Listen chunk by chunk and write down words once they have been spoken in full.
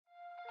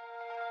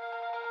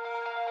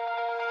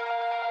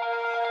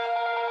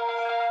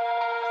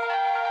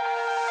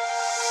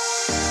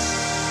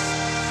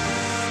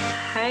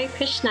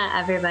Krishna,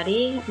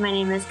 everybody. My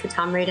name is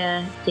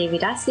Katamrita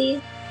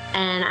Devidasi,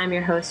 and I'm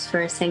your host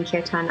for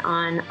Sankirtan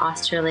on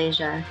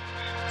Australasia.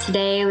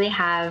 Today we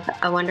have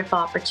a wonderful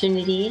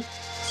opportunity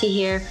to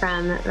hear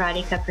from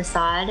Radhika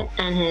Prasad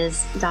and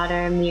his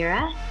daughter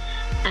Meera,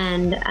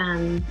 and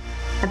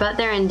about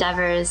their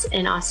endeavors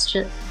in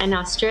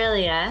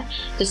Australia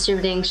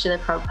distributing Srila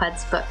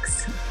Prabhupada's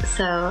books.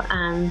 So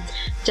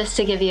just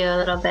to give you a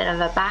little bit of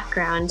a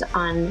background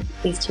on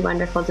these two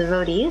wonderful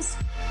devotees,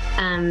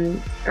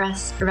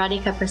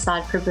 Radhika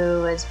Prasad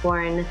Prabhu was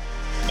born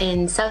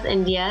in South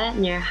India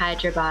near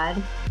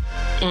Hyderabad,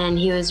 and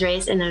he was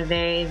raised in a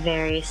very,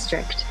 very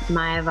strict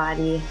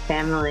Mayavadi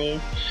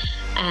family.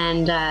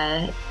 And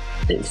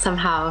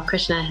somehow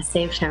Krishna has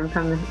saved him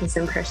from his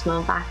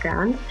impersonal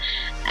background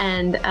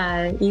and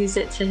used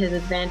it to his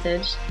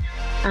advantage.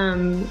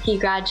 He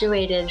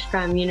graduated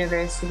from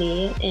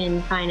university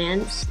in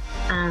finance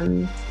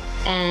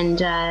and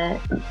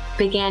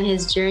began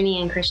his journey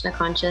in Krishna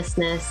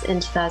consciousness in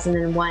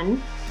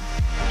 2001.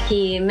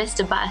 He missed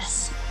a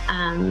bus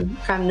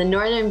from the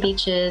northern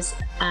beaches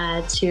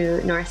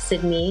to North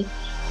Sydney,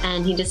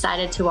 and he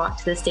decided to walk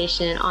to the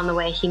station. On the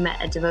way, he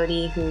met a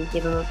devotee who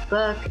gave him a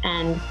book,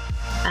 and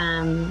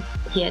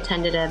he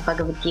attended a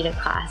Bhagavad Gita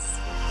class.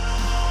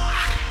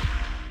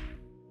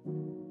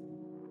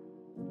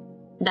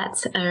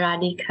 That's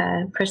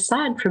Radhika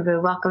Prasad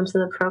Prabhu. Welcome to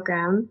the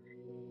program.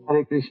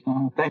 Hare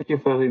Krishna. Thank you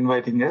for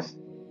inviting us.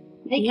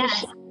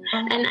 Yes.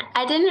 And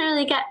I didn't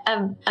really get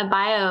a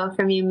bio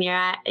from you,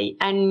 Meera.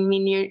 I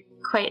mean, you're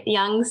quite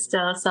young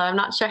still, so I'm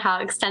not sure how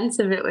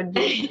extensive it would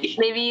be.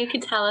 Maybe you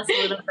could tell us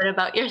a little bit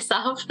about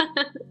yourself. So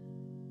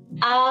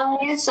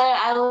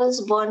I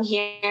was born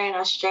here in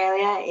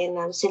Australia,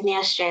 in Sydney,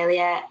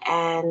 Australia,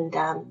 and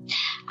I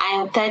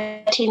am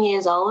 13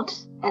 years old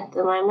at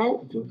the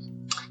moment.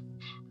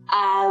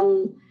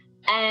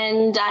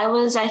 And I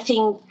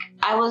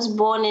was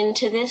born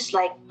into this,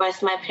 like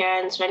both my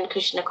parents were in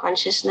Krishna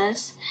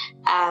consciousness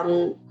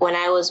when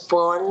I was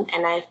born,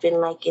 and I've been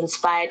like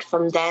inspired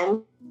from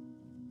them.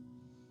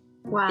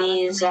 Wow.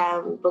 These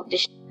book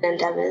distribution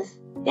endeavors.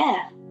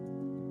 Yeah.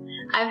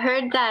 I've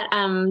heard that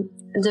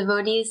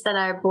devotees that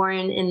are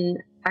born in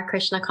our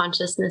Krishna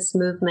consciousness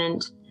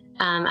movement,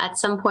 at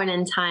some point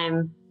in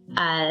time,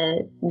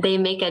 they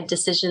make a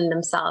decision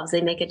themselves.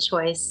 They make a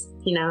choice.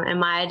 You know,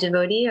 am I a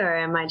devotee or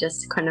am I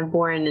just kind of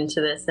born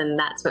into this and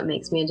that's what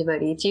makes me a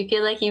devotee? Do you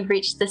feel like you've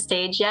reached the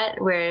stage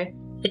yet where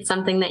it's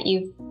something that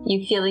you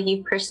feel like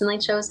you've personally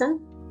chosen?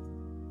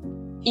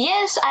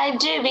 Yes, I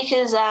do,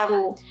 because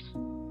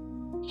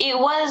it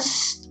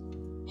was,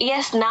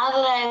 yes, now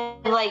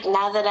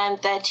that I'm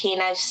 13,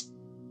 I've seen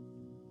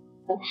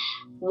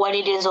what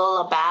it is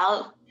all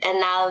about, and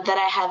now that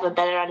I have a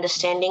better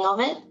understanding of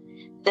it,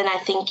 then I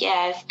think,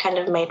 yeah, I've kind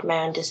of made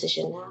my own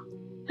decision now.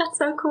 That's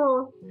so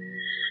cool.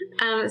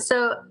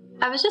 So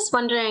I was just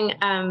wondering,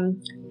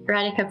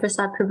 Radhika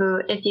Prasad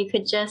Prabhu, if you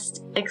could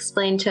just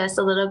explain to us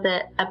a little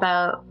bit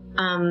about,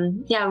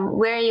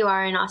 where you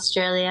are in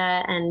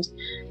Australia and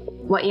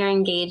what you're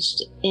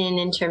engaged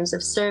in terms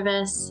of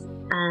service,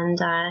 and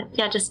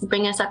just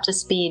bring us up to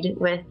speed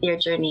with your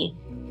journey.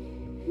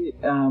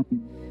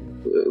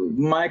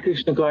 My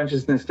Krishna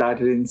consciousness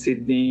started in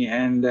Sydney,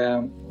 and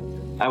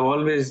I've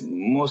always,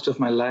 most of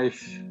my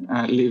life,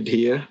 lived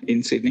here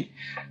in Sydney.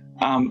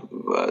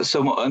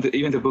 So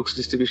even the books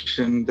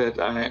distribution that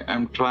I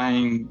am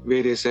trying,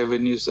 various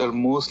avenues are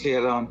mostly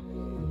around,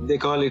 they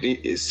call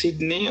it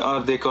Sydney, or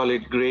they call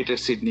it Greater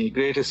Sydney.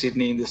 Greater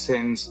Sydney in the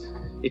sense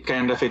it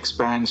kind of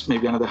expands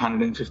maybe another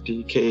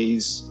 150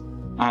 k's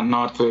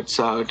northward,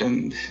 south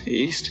and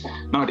east.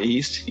 Not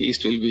east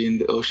will be in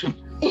the ocean,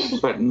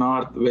 but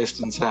north, west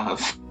and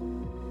south.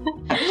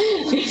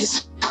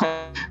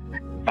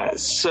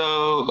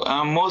 So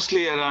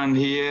mostly around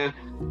here.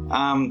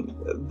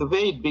 The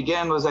way it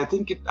began was, I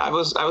think I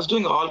was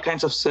doing all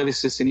kinds of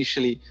services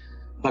initially,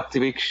 bhakti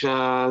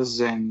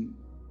vikshas and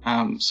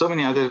so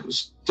many other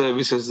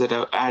services that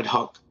are ad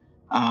hoc,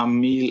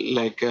 meal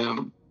like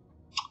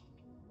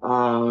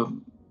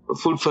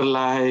food for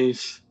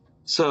life.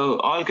 So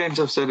all kinds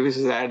of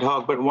services ad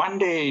hoc. But one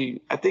day,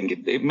 I think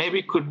it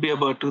maybe could be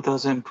about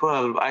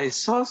 2012, I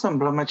saw some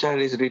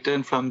brahmacharis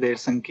return from their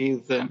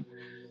Sankirtan.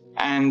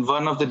 And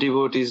one of the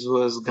devotees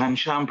was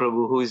Ghanshyam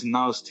Prabhu, who is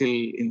now still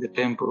in the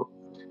temple.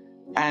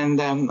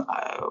 And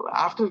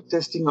after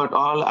testing out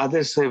all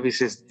other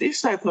services,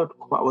 this I thought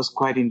was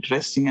quite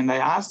interesting. And I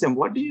asked them,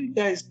 what did you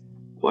guys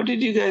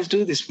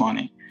do this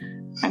morning?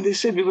 And they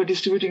said, we were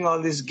distributing all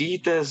these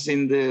Gitas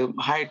in the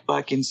Hyde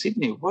Park in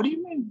Sydney. What do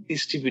you mean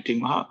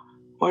distributing?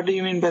 What do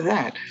you mean by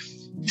that?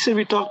 He said,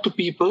 we talk to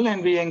people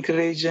and we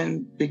encourage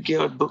and we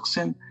give out books.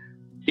 And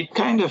it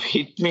kind of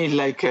hit me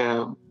like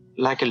a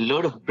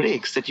load of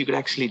bricks that you could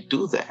actually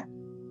do that.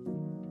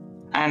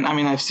 And I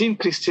mean, I've seen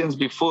Christians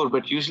before,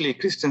 but usually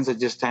Christians are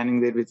just standing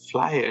there with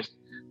flyers.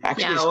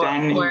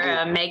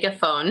 Or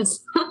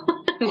megaphones.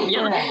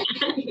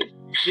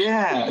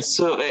 Yeah.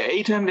 So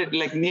 800,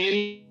 like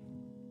nearly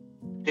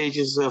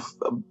pages of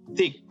a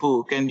thick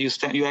book, and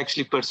you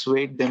actually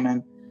persuade them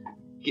and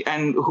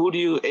and who do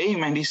you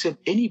aim? And he said,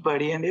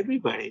 anybody and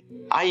everybody.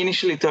 I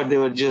initially thought they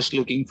were just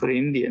looking for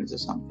Indians or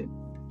something.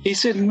 He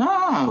said,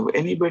 no,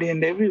 anybody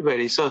and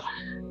everybody. So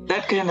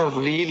that kind of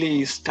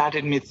really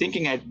started me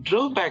thinking. I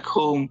drove back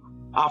home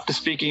after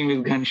speaking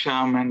with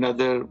Ghansham and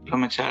other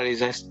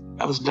brahmacharis.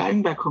 I was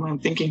driving back home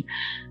and thinking,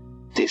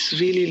 this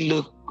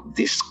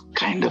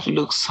kind of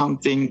looks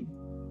something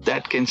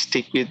that can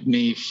stick with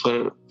me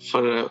for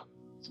a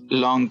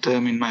long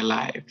term in my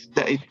life.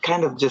 That it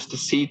kind of just a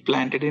seed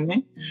planted in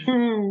me.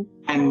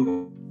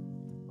 And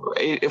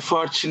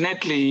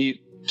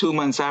fortunately, 2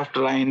 months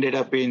after, I ended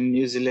up in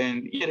New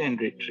Zealand year-end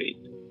retreat.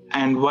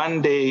 And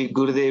one day,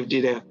 Gurudev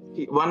did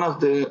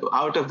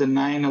out of the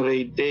 9 or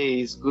 8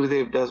 days,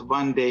 Gurudev does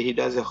one day, he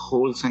does a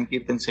whole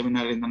Sankirtan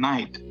seminar in the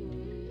night.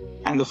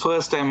 And the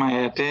first time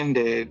I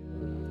attended,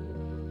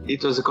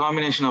 it was a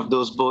combination of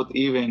those both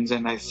events.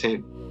 And I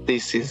said,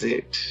 this is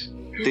it.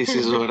 This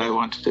is what I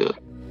want to do.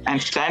 And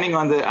standing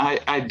on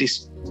I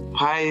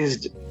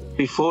despised,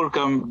 before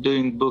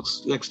doing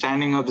books, like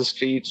standing on the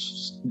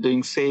streets,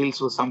 doing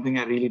sales was something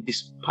I really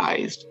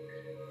despised.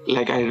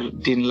 Like I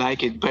didn't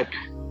like it. But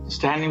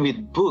standing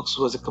with books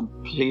was a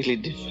completely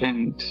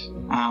different,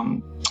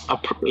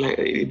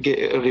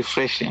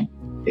 refreshing.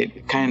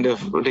 It kind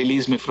of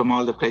released me from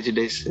all the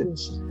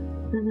prejudices.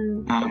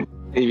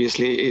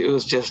 Previously, it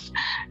was just,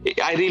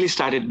 I really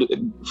started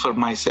for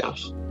myself.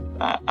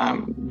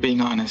 I'm being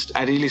honest.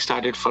 I really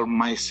started for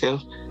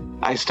myself.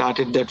 I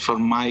started that for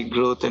my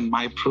growth and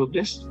my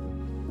progress.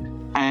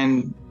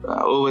 And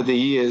over the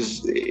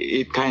years,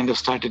 it kind of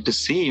started to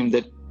seem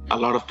that a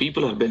lot of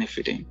people are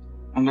benefiting.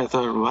 And I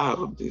thought,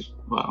 wow,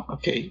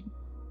 okay,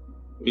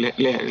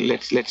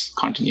 let's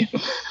continue.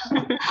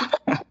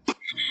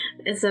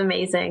 It's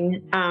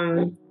amazing.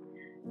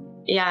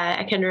 Yeah,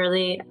 I can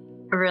really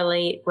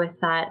relate with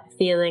that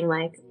feeling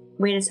like,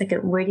 wait a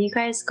second, where are you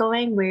guys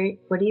going?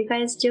 What are you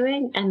guys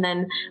doing? And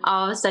then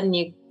all of a sudden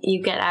you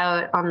get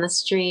out on the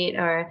street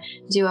or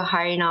do a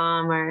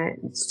Harinam or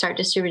start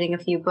distributing a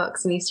few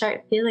books and you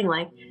start feeling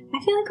like,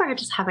 I feel like we're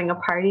just having a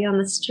party on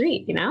the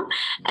street, you know?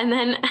 And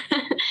then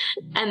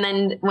and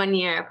then when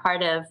you're a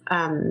part of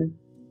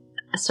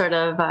a sort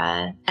of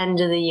end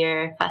of the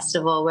year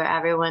festival where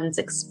everyone's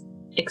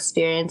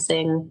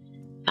experiencing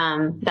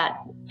that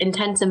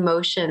intense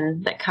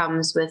emotion that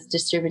comes with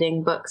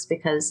distributing books,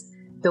 because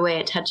the way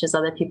it touches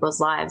other people's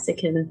lives, it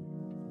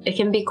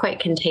can be quite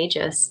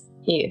contagious.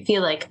 You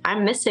feel like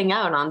I'm missing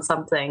out on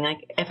something,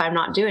 like if I'm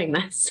not doing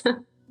this.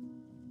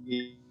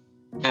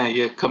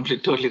 Yeah,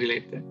 totally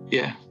relate that.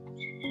 Yeah.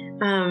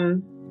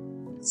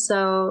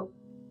 So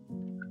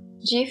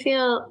do you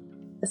feel,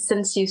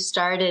 since you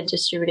started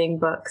distributing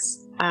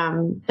books,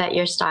 that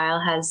your style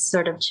has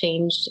sort of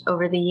changed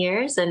over the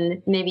years?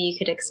 And maybe you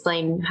could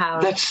explain how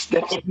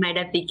it might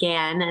have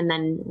began and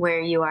then where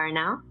you are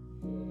now?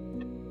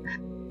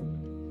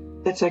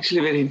 That's actually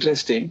very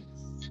interesting.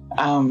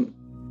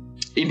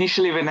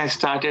 Initially, when I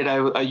started,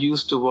 I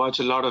used to watch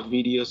a lot of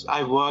videos.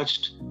 I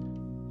watched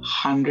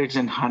hundreds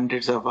and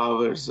hundreds of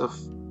hours of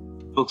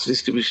books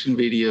distribution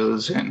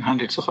videos and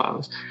hundreds of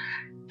hours.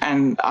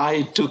 And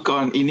I took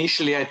on that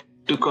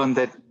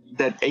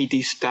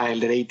 80s style,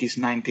 that 80s,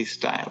 90s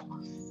style.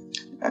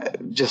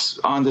 Just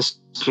on the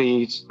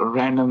streets,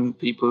 random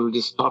people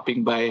just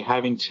stopping by,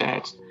 having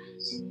chats.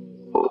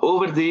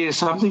 Over the years,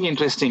 something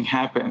interesting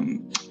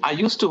happened. I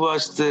used to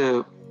watch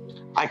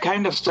I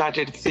kind of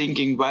started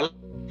thinking, well,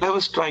 I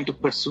was trying to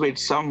persuade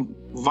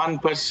one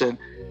person.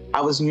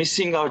 I was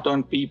missing out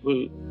on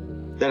people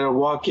that are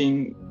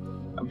walking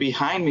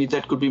behind me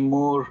that could be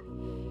more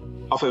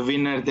of a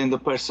winner than the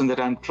person that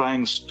I'm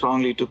trying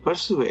strongly to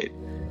persuade.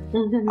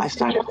 I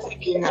started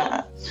thinking,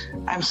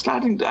 I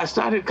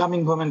started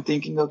coming home and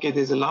thinking, okay,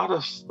 there's a lot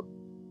of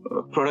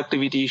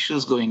productivity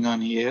issues going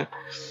on here.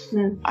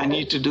 I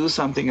need to do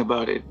something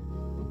about it.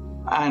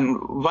 And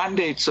one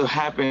day it so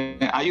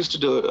happened, I used to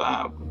do,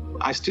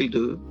 I still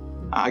do,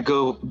 I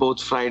go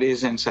both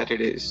Fridays and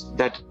Saturdays.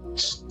 That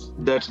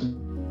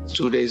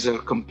 2 days are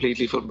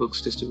completely for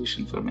books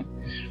distribution for me.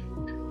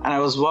 And I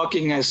was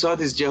walking, I saw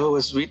this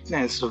Jehovah's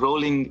Witness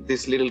rolling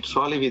this little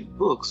trolley with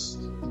books.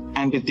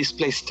 And with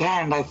display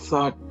stand, I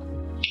thought,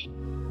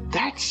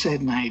 that's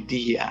an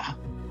idea.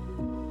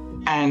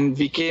 And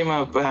we came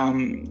up,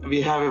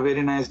 we have a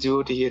very nice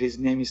devotee here. His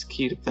name is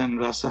Kirtan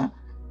Rasa.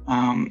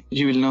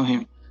 You will know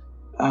him.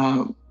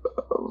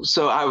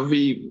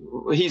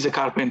 He's a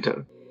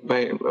carpenter,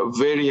 a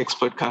very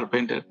expert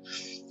carpenter.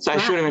 So I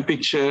showed him a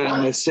picture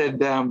and I said,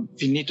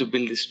 we need to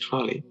build this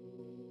trolley.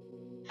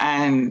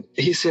 And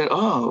he said,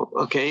 oh,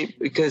 okay,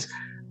 because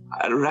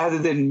rather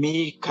than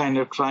me kind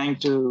of trying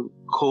to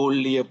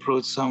coldly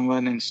approach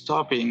someone and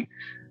stopping,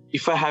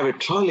 if I have a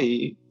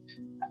trolley,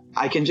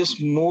 I can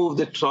just move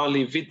the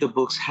trolley with the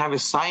books, have a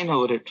sign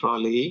over a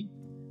trolley,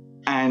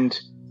 and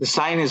the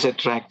sign is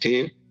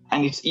attractive,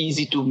 and it's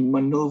easy to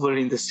maneuver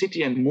in the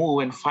city and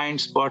move and find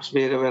spots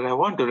wherever I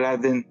want to,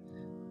 rather than,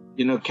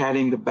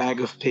 carrying the bag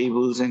of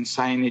tables and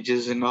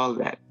signages and all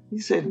that. He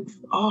said,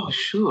 oh,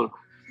 sure.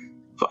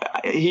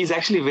 He's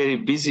actually very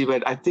busy,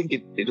 but I think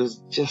it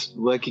was just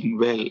working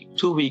well.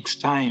 2 weeks'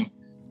 time,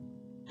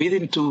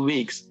 within 2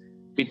 weeks,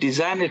 we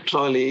designed a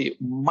trolley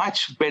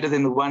much better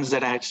than the ones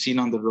that I had seen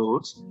on the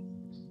roads.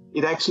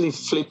 It actually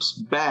flips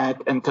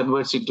back and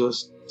converts into a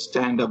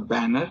stand-up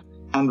banner.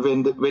 And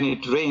when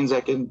it rains,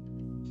 I can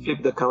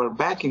flip the cover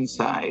back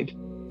inside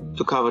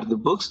to cover the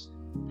books.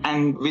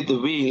 And with the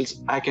wheels,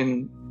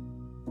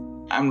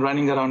 I'm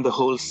running around the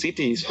whole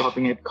city,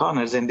 stopping at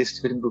corners and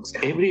distributing books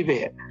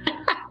everywhere.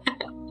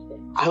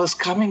 I was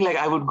coming,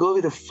 I would go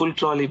with a full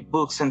trolley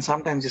books, and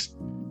sometimes just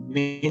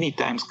many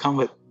times come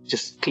with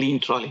just clean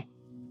trolley.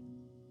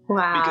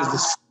 Wow.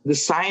 Because the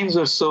signs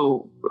were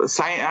so,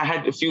 I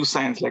had a few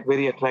signs,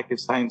 very attractive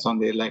signs on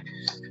there,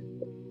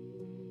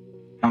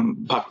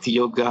 Bhakti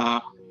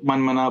Yoga,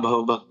 Manmana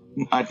Bhava Bhakti.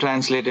 I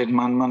translated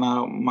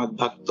Manmana Mad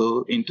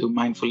Bhakto into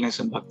mindfulness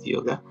and Bhakti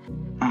Yoga.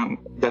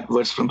 That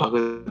verse from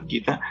Bhagavad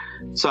Gita.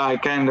 So I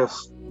kind of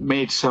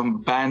made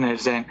some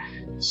banners, and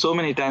so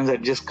many times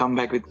I'd just come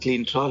back with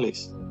clean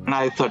trolleys. And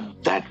I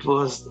thought that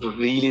was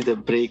really the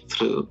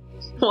breakthrough.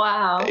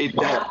 Wow.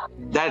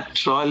 That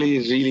trolley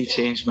really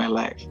changed my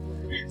life.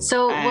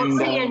 So what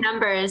were your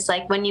numbers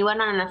when you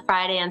went on a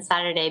Friday and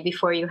Saturday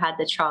before you had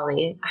the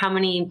trolley? How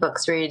many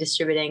books were you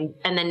distributing?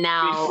 And then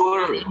now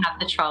that you have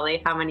the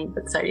trolley, how many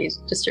books are you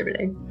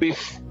distributing?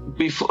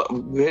 Before,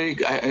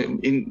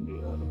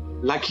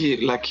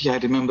 lucky I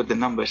remember the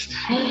numbers.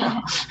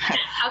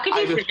 How could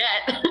you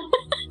forget?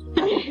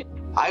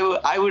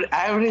 I would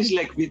average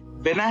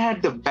when I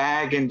had the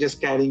bag and just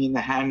carrying in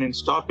the hand and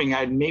stopping,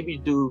 I'd maybe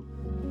do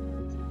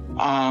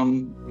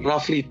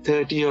roughly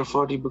 30 or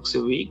 40 books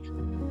a week.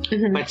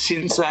 Mm-hmm. But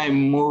since I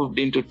moved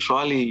into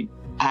trolley,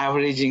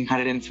 averaging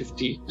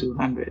 150 to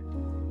 100.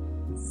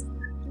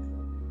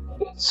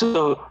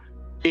 So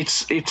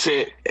it's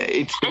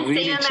really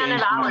same amount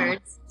of hours.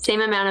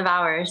 Same amount of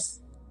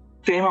hours.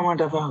 Same amount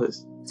of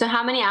hours. So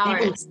how many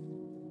hours?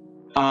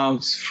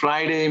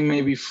 Friday,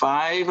 maybe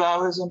 5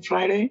 hours on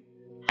Friday,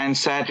 and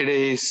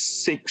Saturday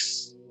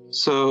 6.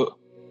 So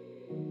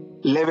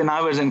 11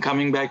 hours and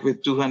coming back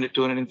with 200,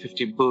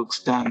 250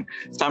 books done.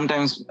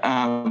 Sometimes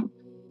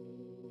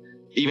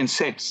even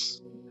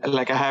sets.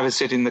 I have a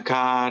set in the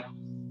car.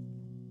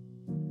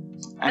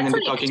 And that's then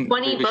we're talking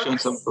 20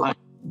 books. Some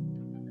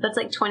That's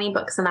 20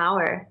 books an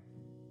hour.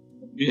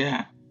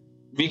 Yeah.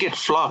 We get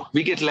flocked.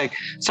 We get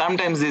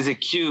sometimes there's a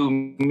queue,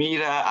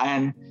 Meera,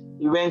 and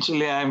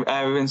eventually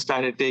I even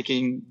started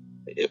taking,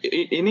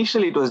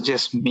 initially it was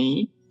just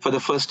me for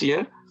the first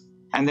year.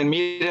 And then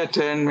Meera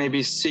turned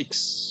maybe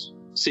six,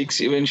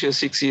 when she was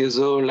 6 years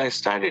old, I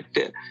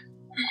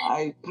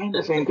kind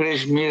of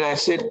encouraged Meera. I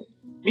said,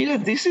 Meera,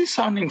 this is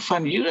sounding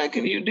fun. Do you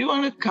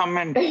want to come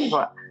and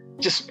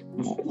just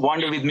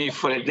wander with me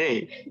for a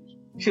day?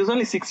 She was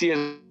only 6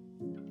 years.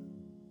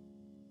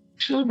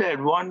 Sure, Dad,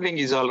 wandering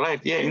is all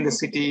right. Yeah, in the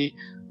city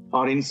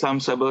or in some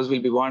suburbs,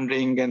 we'll be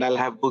wandering and I'll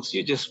have books.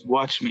 You just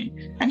watch me.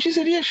 And she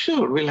said, yeah,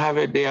 sure. We'll have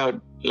a day out,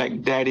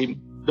 daddy,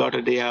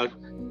 daughter day out.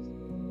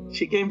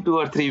 She came 2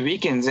 or 3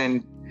 weekends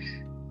and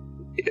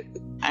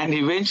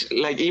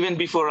eventually, even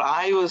before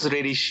I was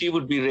ready, she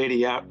would be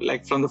ready.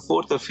 From the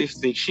 4th or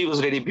 5th week, she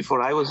was ready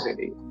before I was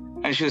ready.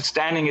 And she was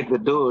standing at the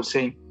door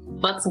saying,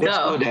 Let's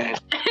go, Dad.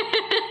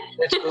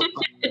 Let's go.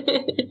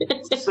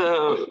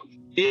 So,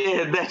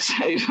 yeah, that's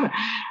right.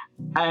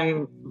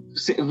 And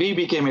we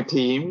became a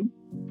team.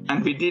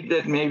 And we did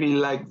that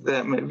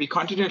we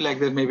continued like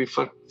that maybe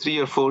for 3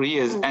 or 4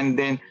 years. And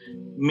then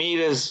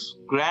Meera's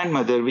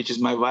grandmother, which is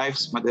my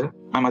wife's mother,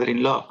 my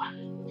mother-in-law,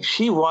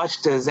 she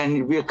watched us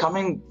and we were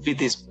coming with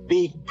these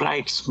big,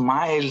 bright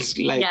smiles,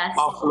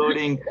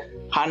 offloading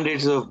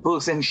hundreds of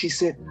books. And she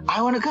said,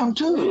 I want to come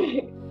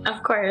too.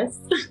 Of course.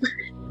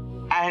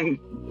 And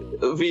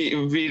we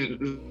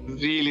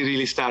really,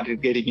 really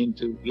started getting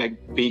into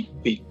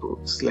big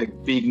books,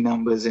 big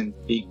numbers and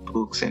big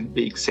books and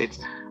big sets.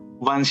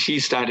 Once she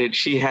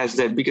has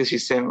that because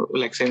she's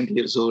 70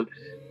 years old.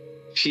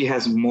 She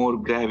has more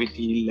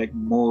gravity,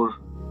 more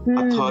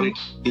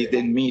authority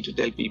than me to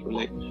tell people.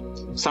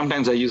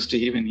 Sometimes I used to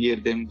even hear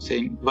them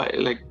saying,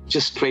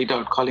 just straight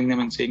out calling them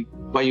and saying,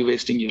 why are you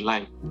wasting your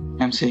life?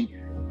 I'm saying,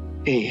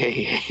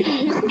 hey,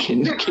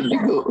 can you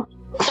go?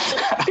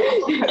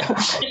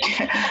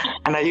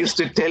 And I used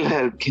to tell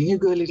her, can you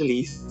go a little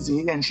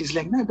easy? And she's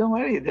like, no, don't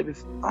worry, that'll be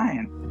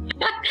fine.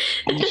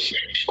 And she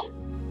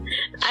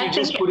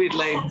just put it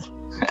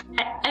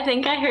I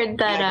think I heard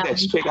that. That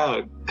straight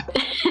out.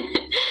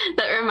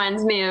 That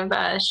reminds me of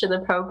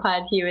Srila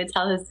Prabhupada. He would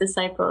tell his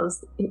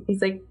disciples,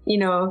 he's like,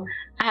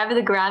 I have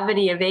the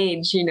gravity of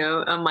age,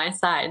 on my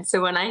side.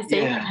 So when I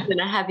say things in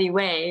a heavy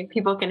way,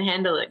 people can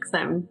handle it because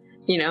I'm,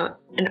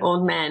 an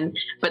old man.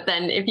 But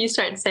then if you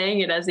start saying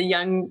it as a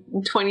young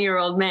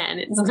 20-year-old man,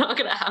 it's not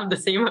going to have the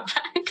same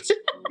effect.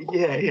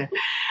 Yeah.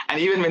 And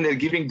even when they're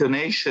giving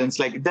donations,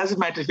 it doesn't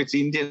matter if it's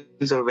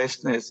Indians or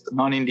Westerners,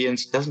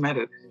 non-Indians, doesn't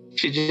matter.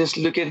 She just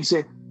look at it and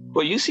say,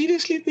 well, you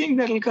seriously think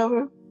that'll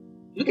cover?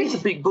 Look at the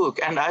big book.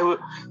 And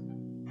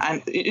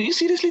you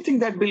seriously think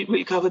that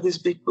will cover this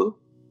big book?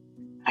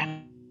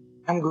 And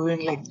I'm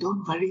going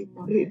don't worry,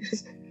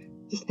 just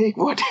take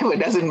whatever,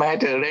 doesn't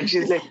matter. And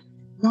she's like,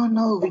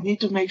 no, we need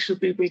to make sure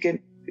people can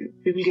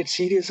people get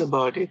serious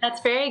about it.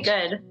 That's very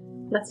good.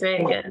 That's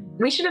very good.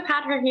 We should have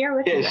had her here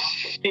with you.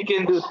 She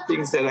can do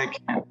things that I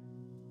can't.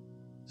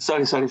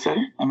 Sorry.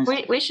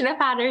 We should have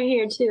had her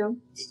here too.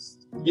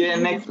 Yeah,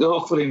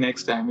 hopefully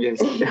next time,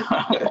 yes.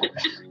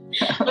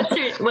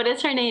 What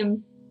is her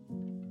name?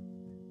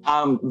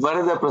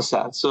 Varada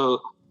Prasad.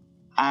 So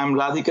I'm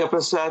Radhika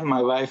Prasad,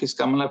 my wife is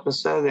Kamala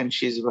Prasad, and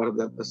she's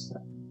Varada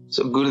Prasad.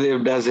 So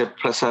Gurudev does a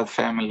Prasad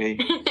family.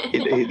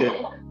 He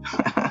does.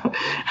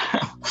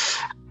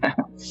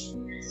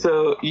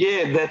 So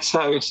yeah, that's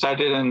how it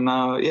started, and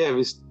now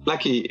we're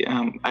lucky.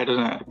 I don't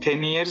know,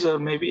 10 years or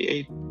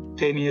maybe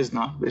 10 years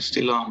now. We're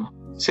still on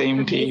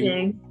same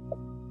team.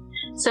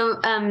 So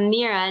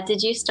Neera,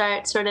 did you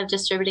start sort of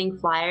distributing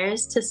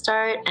flyers to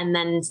start, and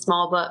then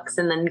small books,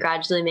 and then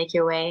gradually make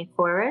your way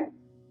forward?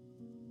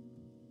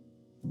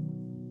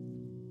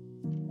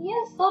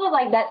 Yeah, sort of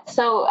like that.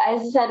 So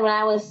as I said, when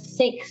I was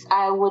 6,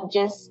 I would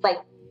just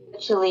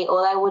literally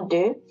all I would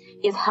do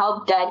is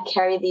help Dad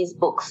carry these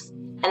books.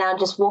 And I'll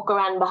just walk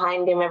around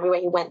behind him everywhere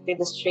he went through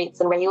the streets,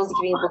 and where he was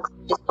giving books,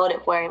 just hold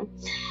it for him.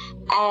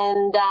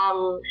 And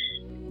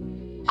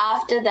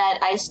after that,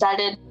 I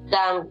started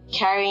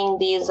carrying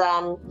these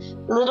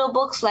little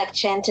books like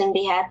Chant and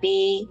Be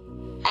Happy,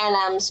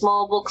 and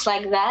small books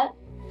like that.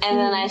 And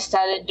then I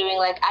started doing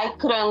I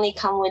could only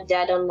come with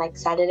Dad on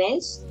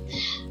Saturdays.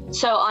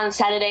 So on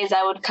Saturdays,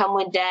 I would come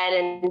with Dad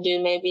and do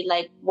maybe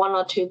 1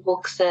 or 2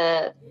 books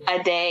a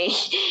day,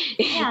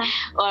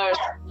 or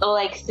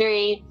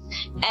 3.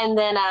 And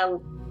then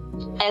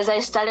as I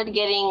started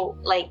getting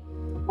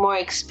more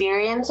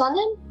experience on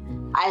it,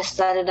 I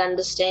started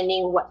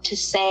understanding what to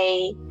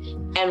say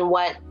and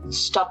what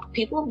stopped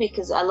people,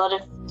 because a lot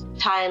of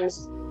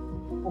times,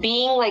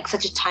 being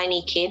such a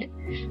tiny kid,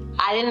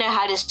 I didn't know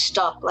how to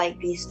stop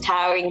these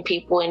towering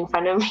people in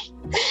front of me.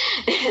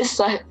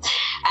 So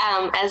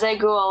as I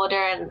grew older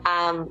and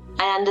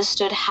I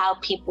understood how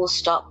people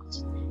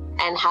stopped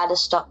and how to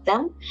stop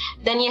them,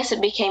 then yes,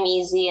 it became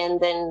easy. And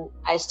then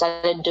I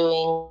started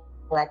doing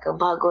a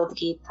Bhagavad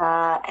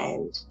Gita,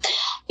 and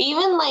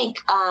even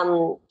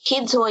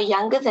kids who are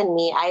younger than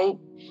me,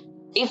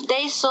 if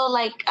they saw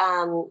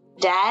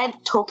Dad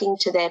talking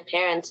to their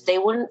parents, they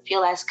wouldn't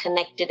feel as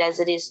connected as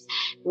it is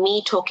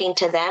me talking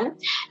to them.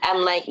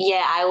 I'm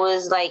I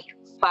was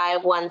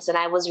 5 once and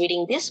I was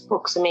reading this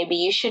book, so maybe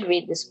you should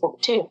read this book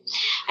too.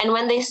 And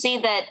when they see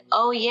that,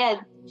 oh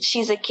yeah,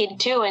 she's a kid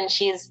too and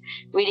she's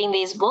reading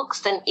these books,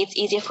 then it's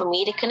easier for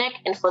me to connect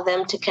and for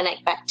them to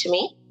connect back to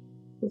me.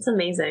 That's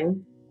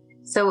amazing.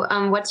 So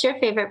what's your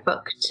favorite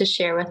book to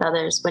share with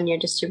others when you're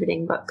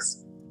distributing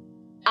books?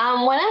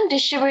 When I'm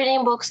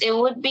distributing books, it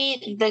would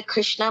be the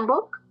Krishna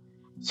book.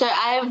 So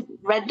I've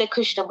read the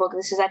Krishna book.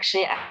 This is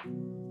actually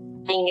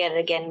reading it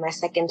again my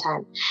second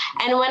time.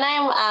 And when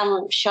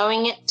I'm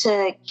showing it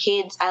to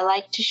kids, I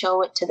like to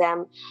show it to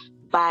them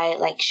by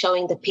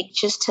showing the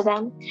pictures to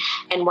them.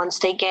 And once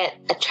they get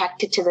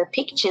attracted to the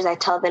pictures, I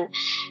tell them,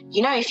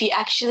 if you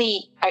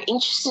actually are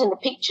interested in the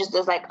pictures,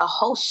 there's a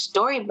whole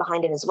story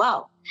behind it as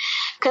well.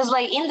 Because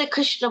in the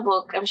Krishna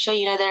book, I'm sure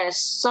there are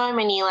so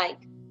many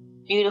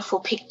beautiful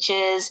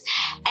pictures,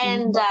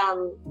 and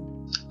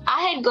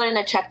I had gotten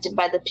attracted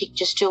by the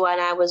pictures too when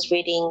I was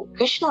reading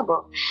Krishna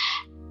book,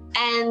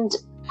 and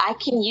I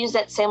can use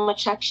that same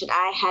attraction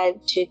I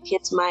had to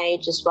kids my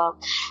age as well.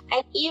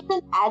 And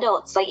even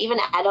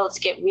adults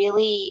get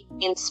really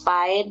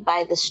inspired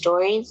by the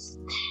stories,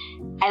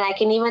 and I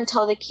can even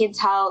tell the kids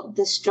how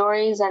the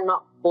stories are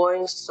not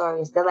boring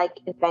stories, they're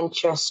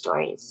adventurous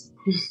stories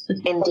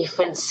in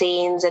different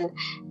scenes. And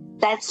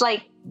that's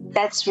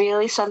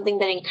really something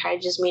that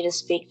encourages me to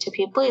speak to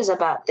people, is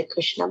about the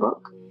Krishna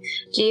book.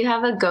 Do you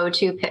have a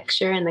go-to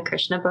picture in the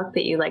Krishna book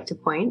that you like to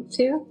point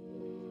to?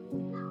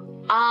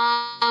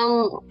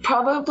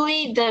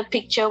 Probably the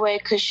picture where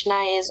Krishna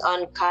is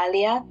on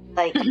Kalia,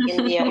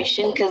 in the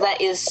ocean, because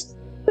that is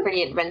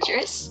pretty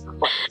adventurous.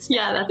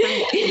 Yeah, that's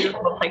a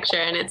beautiful picture,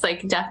 and it's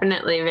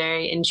definitely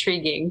very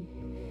intriguing.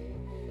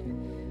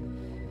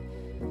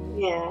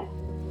 Yeah.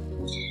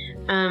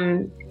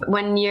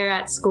 When you're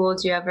at school,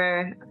 do you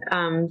ever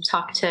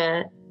talk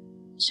to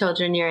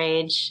children your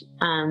age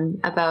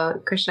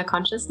about Krishna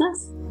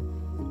consciousness?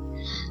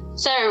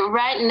 So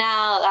right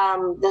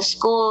now, the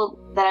school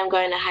that I'm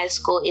going to, high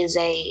school, is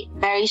a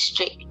very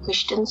strict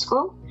Christian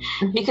school,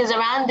 because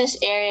around this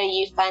area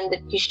you find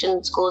that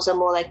Christian schools are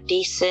more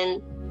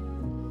decent,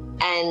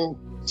 and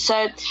so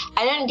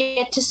I don't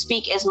get to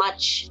speak as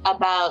much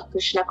about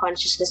Krishna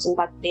consciousness and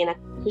bhakti in a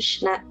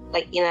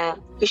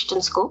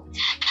Christian school.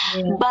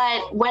 Yeah.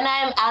 But when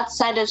I'm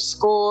outside of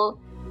school,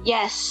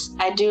 yes,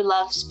 I do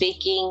love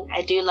speaking.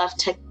 I do love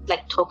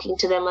talking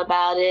to them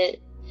about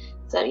it.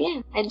 So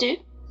yeah, I do.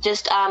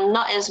 Just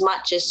not as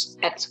much as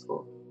at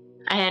school.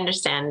 I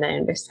understand.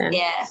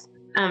 Yeah.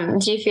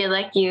 Do you feel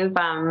like you've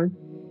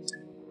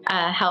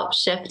helped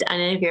shift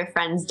any of your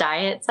friends'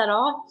 diets at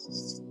all?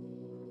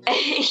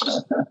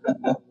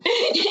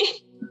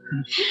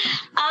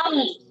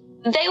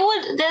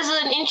 There's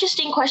an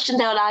interesting question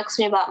they would ask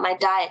me about my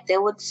diet. They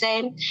would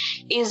say,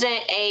 is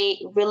it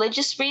a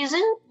religious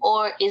reason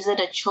or is it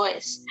a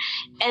choice?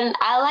 And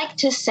I like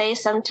to say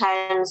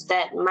sometimes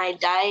that my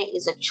diet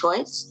is a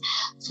choice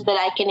so that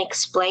I can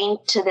explain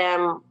to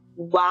them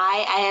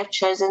why I have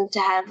chosen to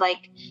have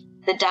like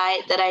the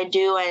diet that I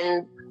do,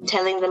 and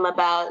telling them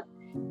about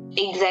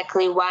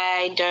exactly why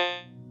I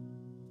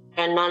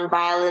don't,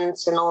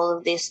 non-violence and all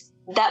of this.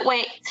 That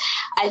way,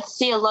 I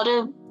see a lot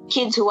of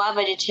kids who are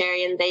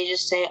vegetarian, they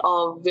just say,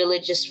 oh,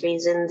 religious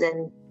reasons,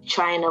 and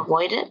try and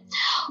avoid it.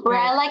 Where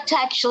I like to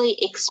actually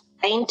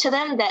explain to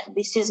them that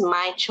this is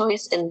my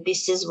choice and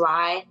this is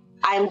why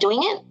I'm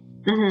doing it.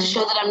 To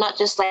show that I'm not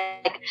just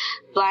like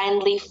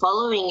blindly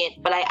following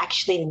it, but I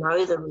actually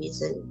know the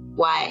reason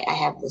why I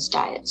have this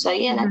diet. So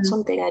yeah, that's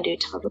something I do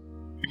tell them.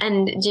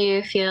 And do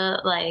you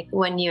feel like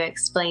when you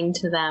explain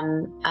to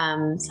them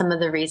some of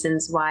the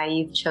reasons why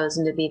you've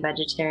chosen to be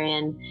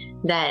vegetarian,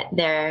 that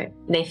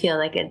they feel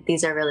like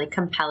these are really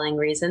compelling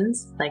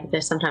reasons? Like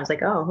they're sometimes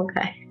like, oh,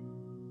 okay.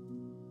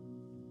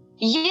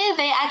 Yeah,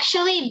 they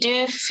actually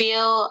do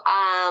feel,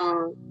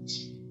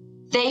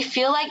 they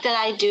feel like that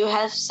I do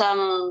have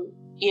some,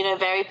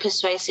 very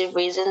persuasive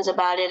reasons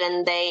about it.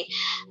 And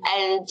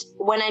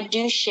when I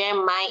do share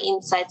my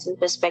insights and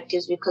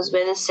perspectives, because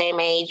we're the same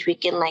age, we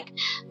can like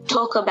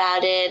talk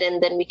about it and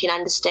then we can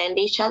understand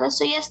each other.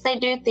 So yes, they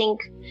do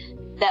think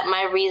that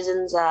my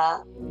reasons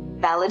are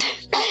valid.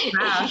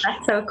 Wow,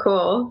 that's so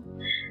cool.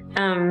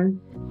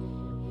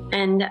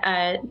 And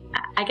I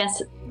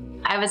guess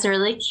I was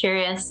really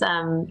curious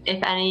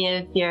if any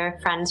of your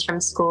friends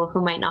from school who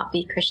might not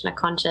be Krishna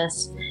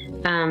conscious,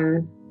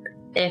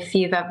 if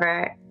you've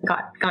ever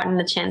gotten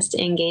the chance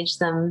to engage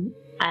them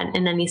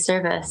in any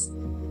service,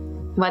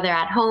 whether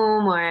at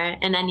home or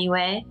in any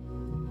way.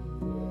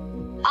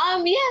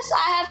 Yes,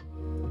 I have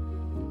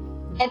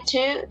had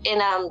to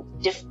in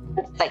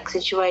different like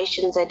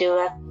situations. I do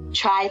have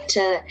tried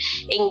to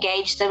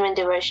engage them in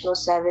devotional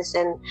service,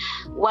 and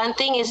one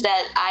thing is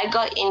that I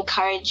got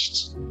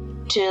encouraged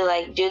to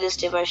like do this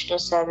devotional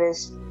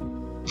service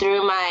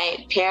through my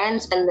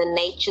parents and the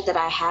nature that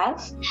I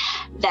have,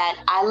 that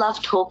I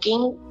love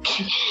talking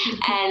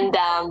and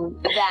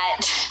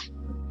that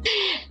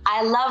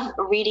I love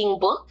reading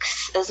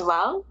books as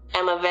well.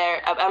 I'm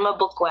a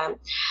bookworm.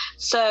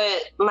 So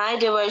my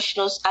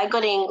devotionals, I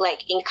got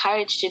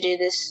encouraged to do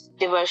this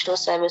devotional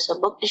service or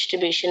book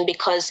distribution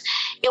because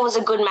it was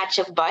a good match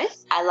of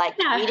both. I liked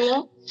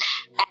reading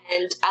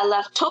and I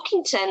love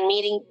talking to and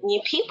meeting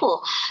new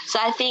people. So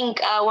I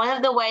think one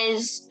of the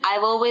ways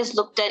I've always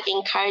looked at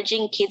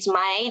encouraging kids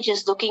my age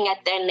is looking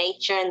at their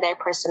nature and their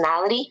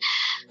personality.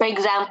 For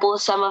example,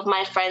 some of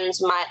my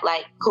friends might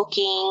like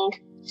cooking,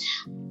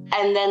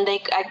 and then they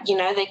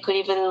could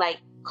even like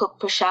cook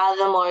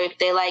prasadam, or if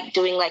they like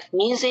doing like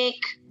music,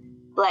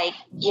 like,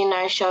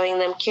 showing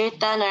them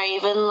kirtan, or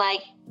even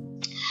like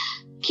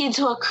kids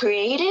who are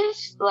creative,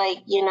 like,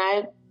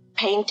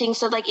 painting.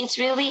 So like it's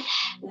really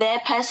their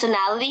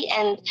personality,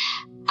 and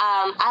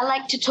I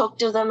like to talk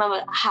to them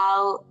about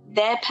how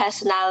their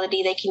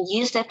personality, they can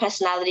use their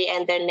personality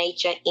and their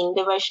nature in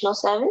devotional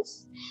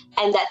service,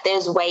 and that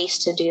there's ways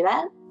to do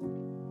that.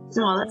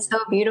 Oh, that's so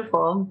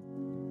beautiful.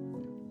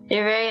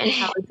 You're very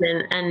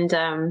intelligent and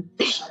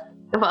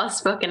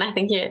well-spoken. I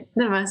think you're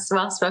the most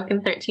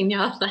well-spoken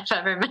 13-year-old I've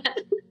ever met.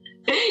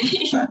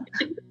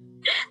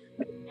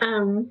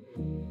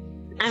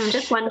 I'm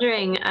just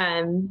wondering,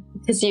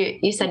 because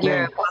you said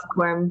you're a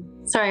bookworm.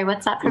 Sorry,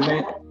 what's that from?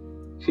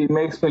 She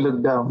makes me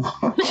look dumb.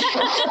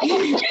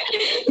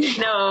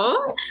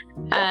 No.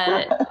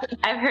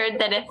 I've heard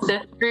that if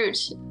the fruit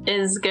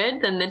is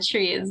good, then the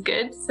tree is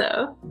good.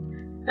 So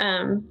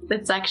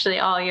it's actually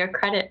all your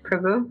credit,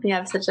 Prabhu. You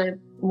have such a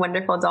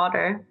wonderful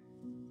daughter.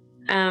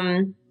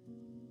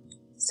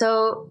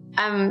 So,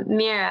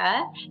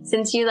 Mira,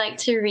 since you like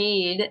to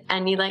read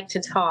and you like to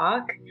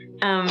talk,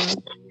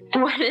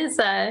 what is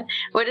a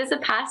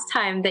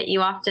pastime that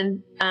you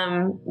often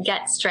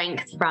get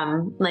strength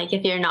from? Like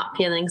if you're not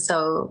feeling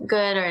so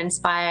good or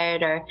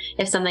inspired, or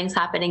if something's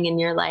happening in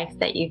your life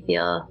that you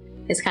feel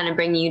is kind of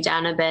bringing you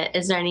down a bit,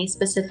 is there any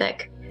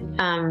specific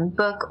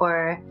book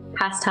or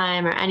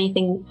pastime or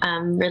anything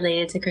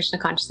related to Krishna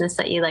consciousness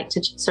that you like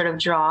to sort of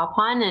draw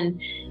upon?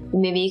 And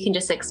maybe you can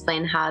just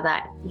explain how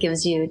that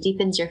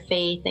deepens your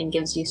faith and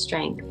gives you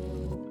strength.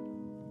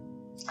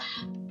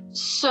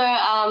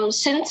 So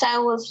since I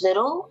was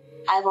little,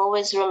 I've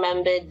always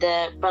remembered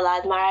the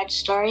Prahlad Maharaj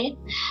story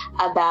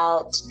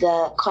about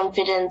the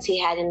confidence he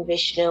had in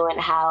Vishnu, and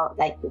how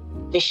like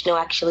Vishnu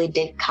actually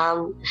did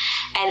come,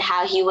 and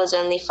how he was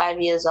only 5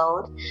 years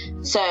old.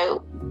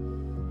 So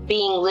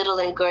being little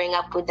and growing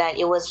up with that,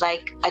 it was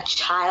like a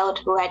child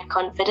who had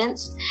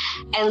confidence.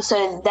 And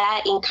so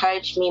that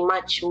encouraged me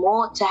much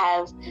more to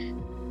have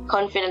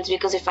confidence,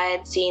 because if I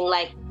had seen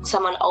like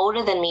someone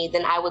older than me,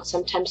 then I would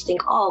sometimes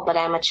think, oh, but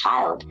I'm a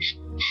child.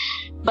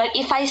 But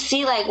if I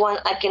see like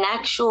an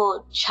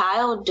actual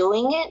child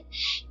doing it,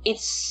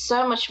 it's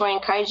so much more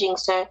encouraging.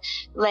 So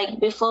like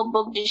before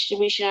book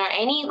distribution or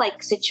any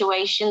like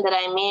situation that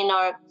I'm in,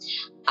 or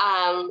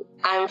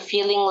I'm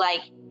feeling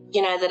like,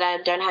 that I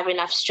don't have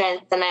enough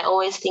strength, then I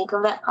always think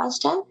of that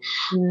pastime.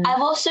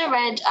 I've also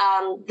read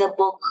the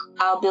book,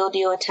 I'll Build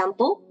You a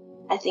Temple.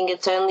 I think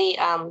it's only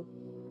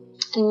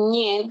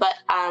new, but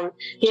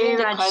during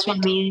the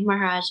Swami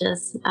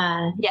Maharaj's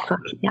book.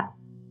 Yeah.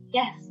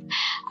 Yes.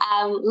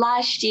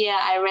 Last year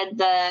I read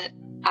the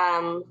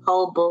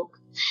whole book,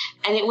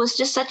 and it was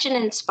just such an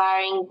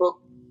inspiring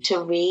book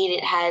to read.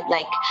 It had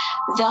like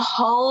the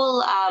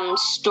whole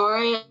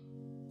story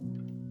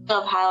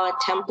of how a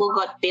temple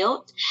got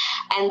built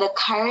and the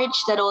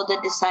courage that all the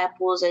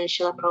disciples and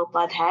Srila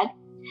Prabhupada had.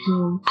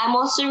 I'm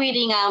also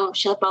reading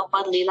Srila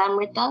Prabhupada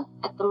Leelamrita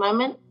at the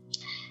moment.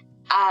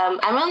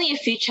 I'm only a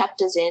few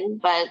chapters in,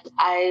 but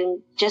I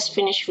just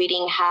finished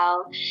reading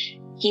how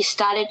he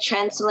started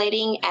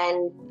translating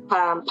and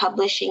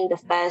publishing the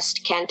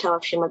first canto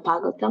of Srimad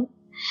Bhagavatam.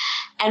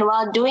 And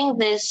while doing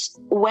this,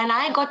 when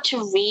I got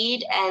to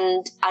read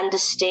and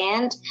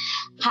understand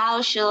how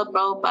Srila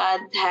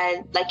Prabhupada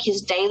had like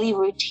his daily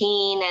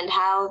routine and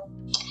how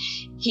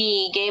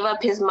he gave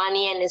up his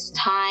money and his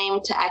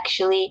time to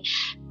actually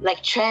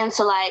like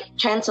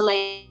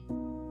translate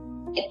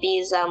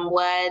these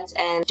words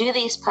and do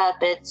these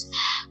puppets,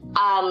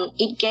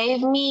 it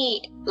gave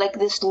me like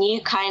this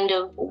new kind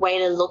of way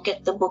to look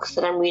at the books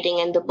that I'm reading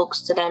and the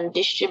books that I'm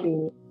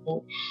distributing,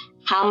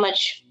 how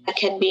much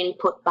had been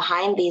put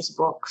behind these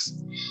books.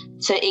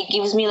 So it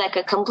gives me like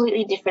a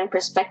completely different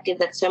perspective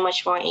that's so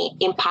much more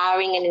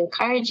empowering and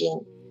encouraging.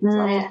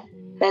 So yeah,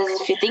 there's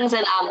a few things.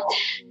 And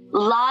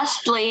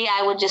lastly,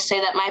 I would just say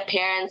that my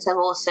parents have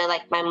also,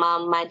 like my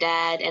mom, my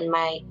dad, and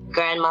my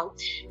grandma,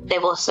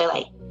 they've also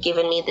like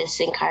given me this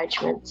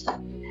encouragement. So.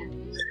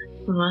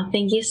 Well,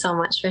 thank you so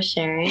much for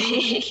sharing.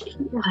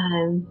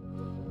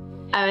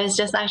 I was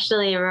just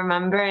actually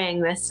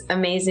remembering this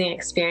amazing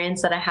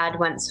experience that I had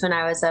once when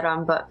I was out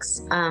on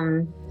books.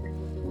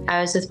 I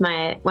was with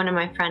one of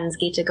my friends,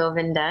 Gita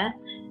Govinda,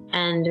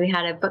 and we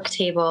had a book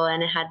table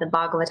and it had the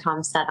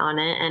Bhagavatam set on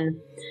it. And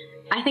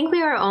I think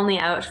we were only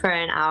out for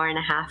an hour and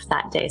a half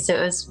that day. So it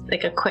was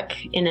like a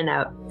quick in and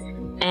out.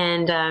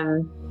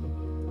 And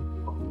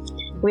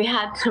we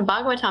had the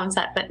Bhagavatam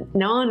set, but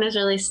no one was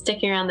really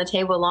sticking around the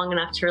table long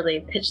enough to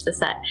really pitch the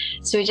set.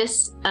 So we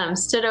just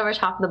stood over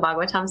top of the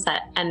Bhagavatam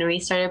set and we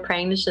started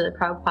praying to Srila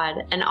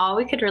Prabhupada. And all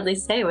we could really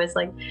say was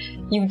like,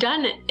 you've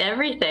done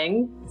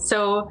everything.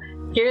 So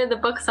here the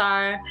books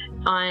are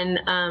on,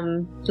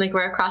 like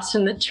we're across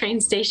from the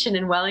train station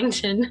in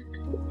Wellington.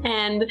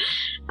 And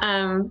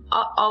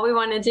all we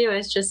want to do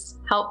is just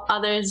help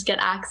others get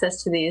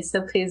access to these.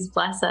 So please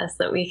bless us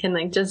that we can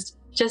like just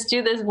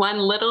do this one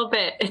little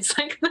bit. It's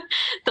like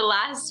the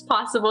last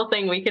possible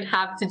thing we could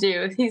have to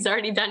do. He's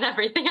already done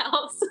everything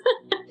else.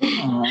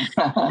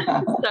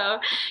 So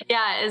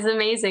yeah, it's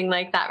amazing,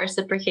 like that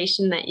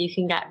reciprocation that you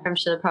can get from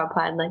Srila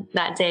Prabhupada. Like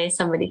that day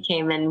somebody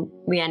came and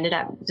we ended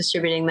up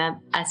distributing the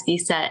SV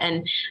set.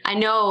 And I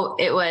know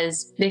it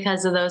was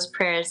because of those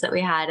prayers that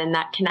we had and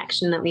that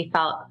connection that we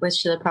felt with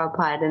Srila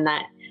Prabhupada, and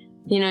that,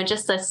 you know,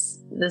 just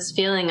this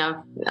feeling of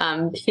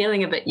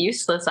feeling a bit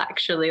useless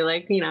actually,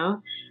 like, you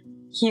know,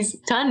 he's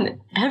done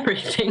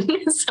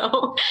everything.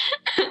 So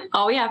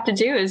all we have to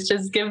do is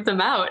just give them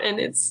out, and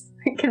it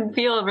can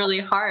feel really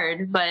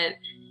hard, but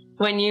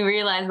when you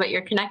realize what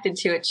you're connected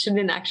to, it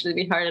shouldn't actually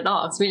be hard at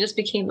all. So we just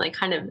became like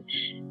kind of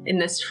in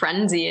this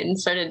frenzy and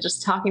started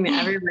just talking to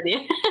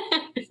everybody.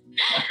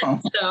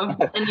 So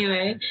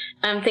anyway,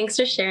 thanks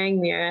for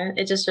sharing, Mira.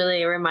 It just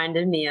really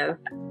reminded me of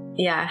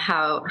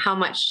how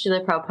much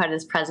Srila Prabhupada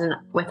is present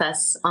with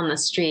us on the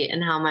street,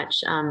 and how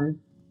much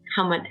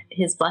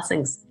his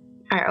blessings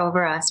are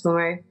over us when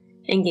we're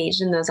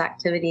engaged in those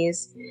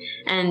activities.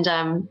 And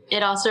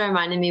it also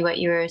reminded me what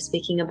you were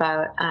speaking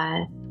about,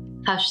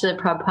 how Srila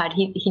Prabhupada,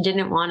 he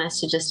didn't want us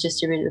to just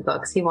distribute the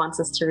books. He wants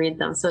us to read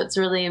them. So it's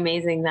really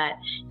amazing that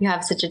you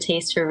have such a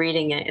taste for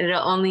reading it.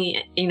 It'll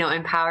only, you know,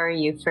 empower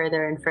you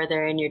further and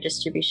further in your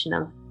distribution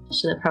of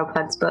Srila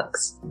Prabhupada's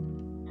books.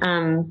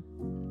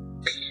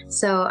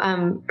 So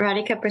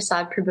Radhika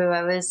Prasad Prabhu,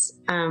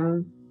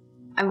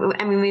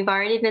 I mean, we've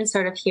already been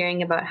sort of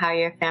hearing about how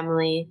your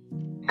family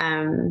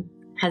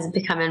has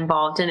become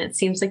involved, and it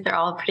seems like they're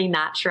all pretty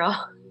natural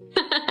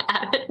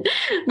at it.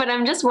 But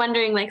I'm just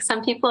wondering, like,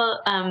 some people,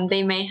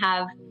 they may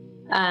have,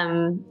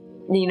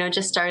 you know,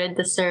 just started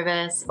the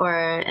service,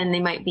 and they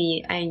might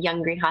be a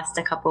young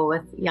Grihasta couple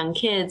with young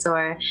kids,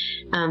 or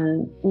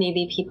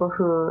maybe people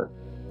who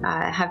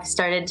have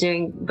started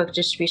doing book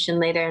distribution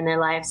later in their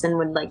lives and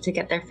would like to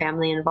get their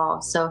family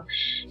involved. So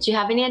do you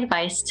have any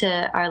advice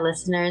to our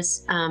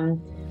listeners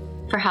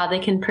for how they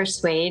can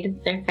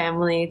persuade their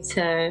family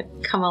to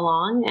come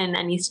along, and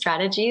any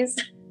strategies?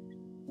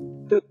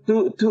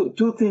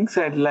 Two things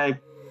I'd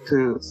like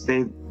to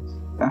say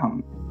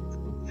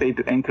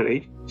to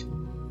encourage.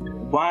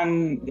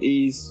 One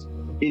is,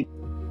 it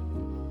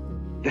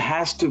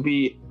has to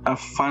be a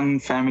fun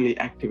family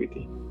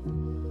activity,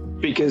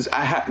 because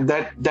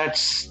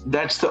that's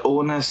the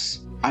onus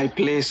I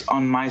place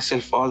on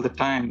myself all the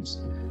times.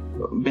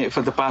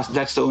 For the past,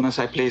 that's the onus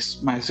I place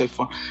myself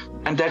on,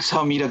 and that's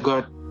how Mira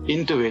got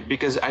into it,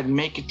 because I'd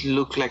make it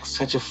look like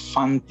such a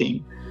fun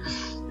thing.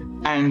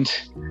 And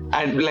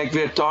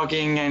we're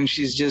talking and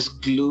she's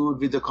just glued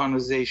with the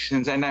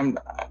conversations, and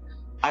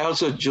I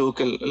also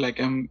joke, like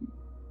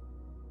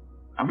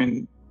I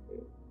mean,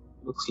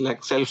 looks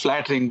like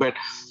self-flattering, but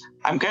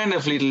I'm kind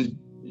of little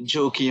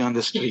jokey on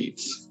the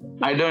streets.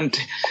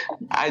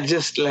 I'm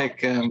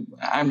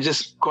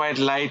just quite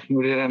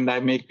light-mooded, and I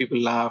make people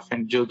laugh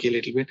and joke a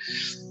little bit.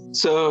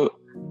 So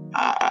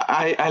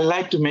I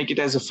like to make it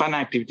as a fun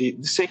activity.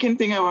 The second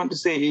thing I want to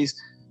say is,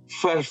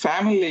 for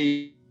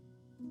families,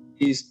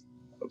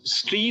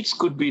 streets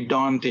could be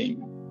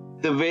daunting.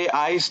 The way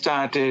I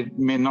started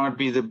may not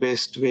be the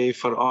best way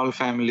for all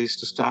families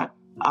to start.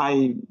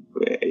 I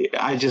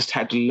just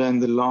had to learn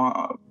the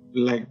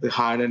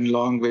hard and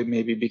long way,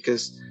 maybe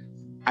because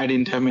I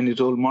didn't have many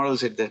role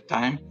models at that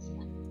time.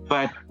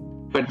 But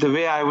the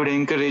way I would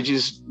encourage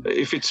is,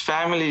 if it's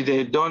family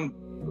day, don't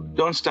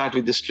start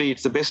with the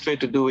streets. The best way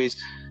to do is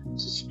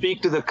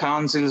speak to the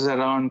councils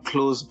around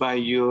close by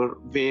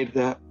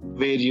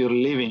where you're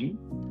living,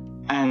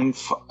 and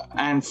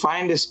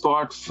find a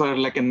spot for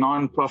like a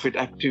non-profit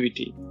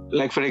activity.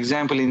 Like, for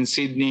example, in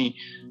Sydney,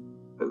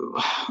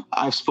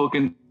 I've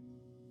spoken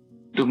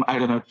to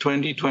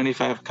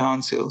 20-25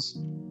 councils.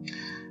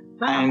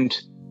 Wow. And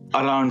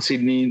around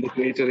Sydney in the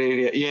greater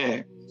area.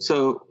 Yeah.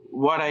 So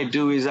what I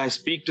do is I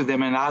speak to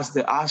them and ask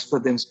for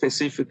them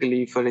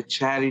specifically for a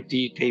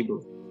charity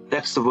table.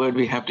 That's the word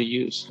we have to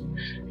use.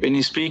 When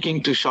you're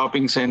speaking to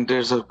shopping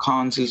centers or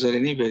councils or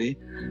anybody,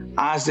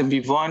 ask them, we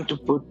want to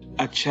put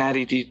a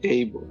charity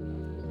table.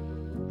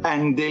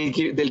 And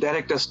they'll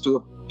direct us to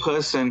a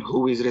person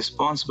who is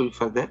responsible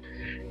for that.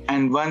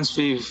 And once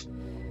we've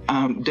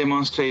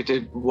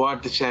demonstrated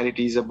what the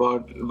charity is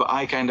about,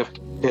 I kind of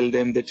tell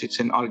them that it's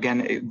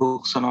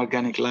books on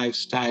organic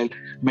lifestyle,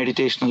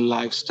 meditational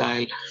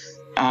lifestyle.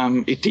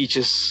 It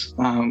teaches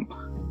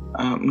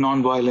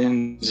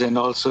non-violence, and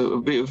also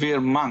we are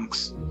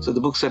monks. So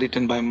the books are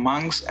written by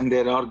monks, and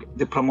they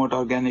promote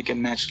organic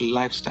and natural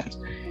lifestyles.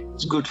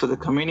 It's good for the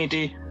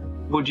community.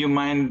 Would you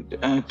mind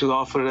to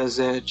offer us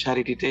a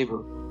charity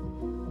table?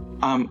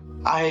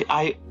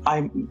 I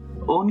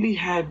only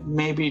had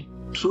maybe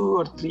 2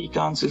 or 3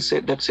 councils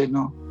that said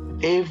no.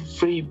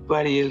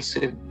 Everybody else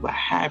said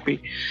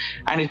happy,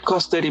 and it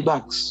cost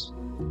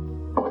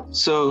 $30.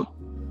 So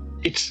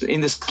it's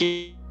in the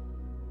scheme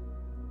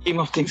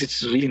of things,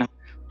 it's really not,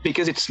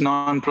 because it's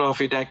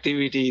non-profit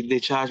activity. They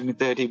charge me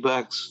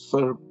 $30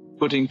 for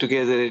putting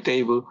together a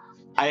table.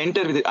 I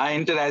enter with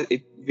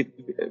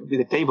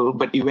a table,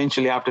 but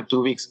eventually after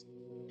 2 weeks,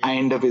 I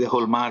end up with a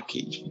whole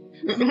marquee.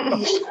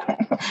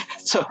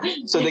 So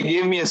they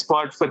gave me a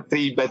spot for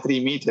 3 by 3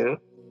 meter.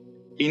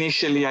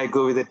 Initially, I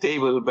go with a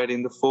table, but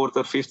in the 4th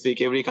or 5th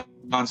week, every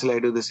council I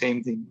do the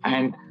same thing.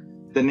 And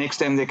the next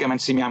time they come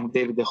and see me, I'm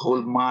there with the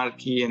whole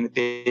marquee and the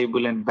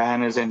table and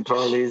banners and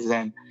trolleys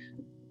and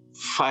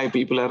 5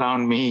 people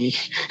around me.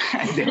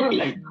 And they're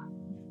like,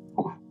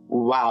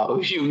 wow,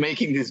 you're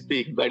making this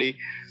big, buddy.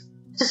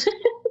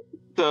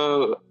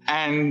 So,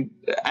 and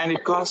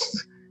it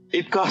costs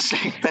like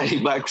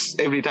 $30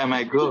 every time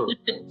I go.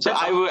 So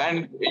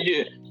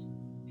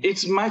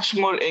it's much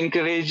more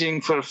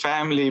encouraging for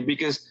family,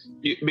 because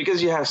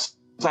you have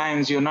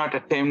signs, you're not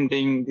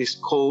attempting this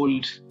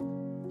cold,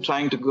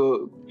 trying to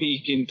go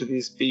peek into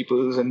these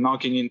people's and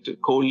knocking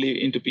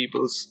coldly into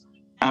people's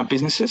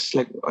businesses,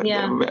 like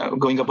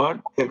going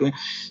about.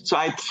 So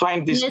I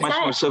find this much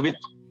more so.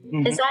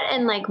 Is that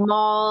in like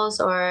malls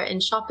or in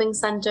shopping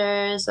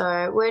centers,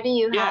 or where do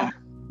you have?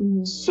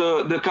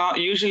 So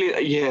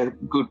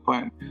good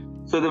point.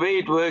 So the way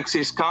it works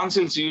is,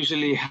 councils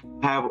usually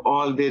have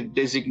all their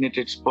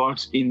designated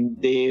spots in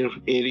their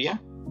area,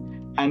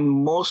 and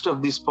most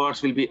of these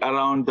spots will be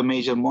around the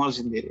major malls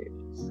in their area.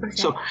 Okay.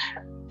 So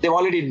they've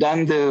already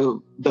done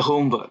the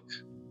homework,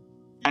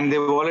 and they've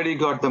already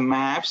got the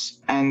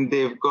maps, and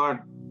they've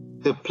got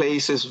the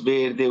places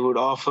where they would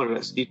offer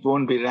us. It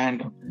won't be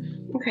random.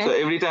 Okay. So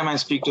every time I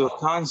speak to a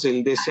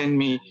council, they send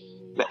me,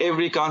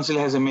 every council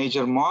has a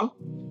major mall,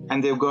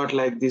 and they've got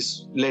like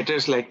these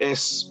letters like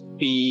S,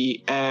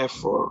 P,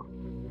 F, or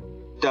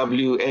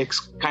W,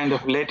 X kind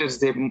of letters.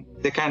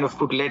 They kind of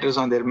put letters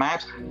on their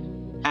maps,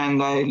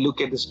 and I look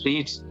at the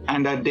streets,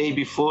 and a day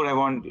before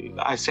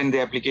I send the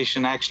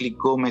application, I actually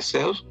go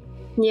myself.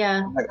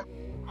 Yeah.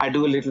 I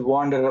do a little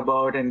wander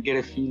about and get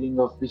a feeling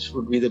of which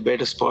would be the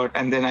better spot,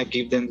 and then I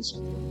give them this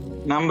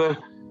number.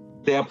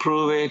 They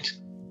approve it.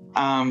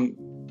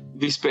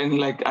 We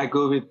spend I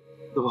go with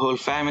the whole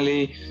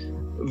family.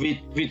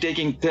 We're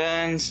taking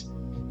turns,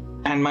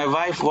 and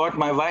what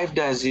my wife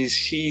does is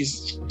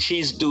she's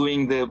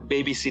doing the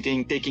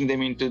babysitting, taking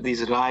them into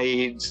these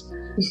rides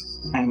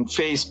and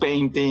face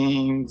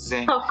paintings.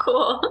 And oh,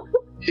 cool.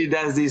 She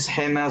does these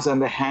hennas on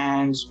the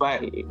hands,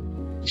 while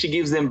she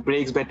gives them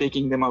breaks by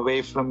taking them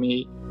away from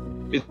me.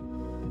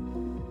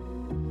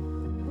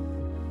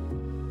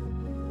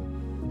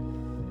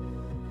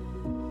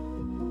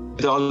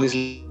 With all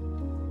these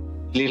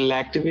little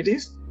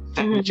activities,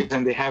 and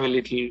they have a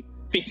little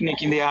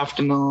picnic in the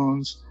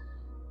afternoons,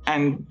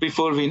 and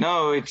before we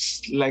know,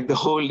 it's like the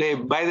whole day.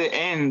 By the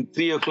end,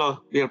 3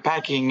 o'clock, we are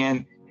packing,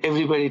 and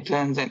everybody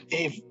turns, and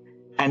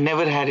I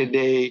never had a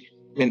day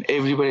when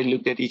everybody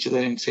looked at each other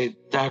and said,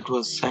 that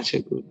was such a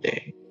good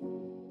day.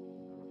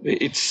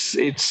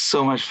 It's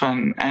so much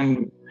fun,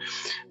 and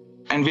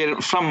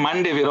we're from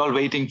Monday. We're all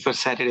waiting for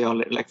Saturday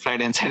already, like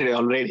Friday and Saturday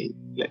already.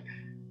 Like,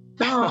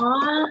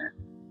 Aww.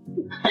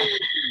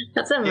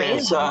 That's amazing.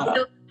 Yes,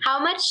 So how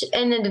much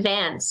in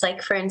advance,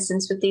 like for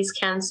instance, with these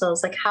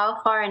cancels, like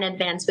how far in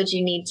advance would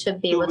you need to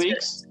be 2 able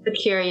weeks. to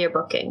secure your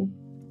booking?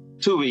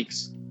 2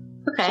 weeks.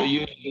 Okay. So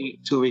usually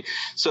 2 weeks.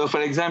 So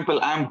for example,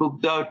 I'm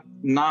booked out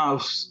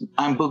now.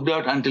 I'm booked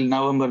out until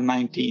November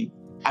 19th.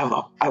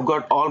 I've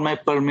got all my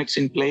permits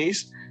in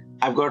place.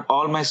 I've got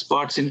all my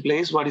spots in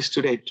place. What is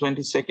today?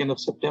 22nd of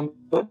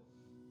September.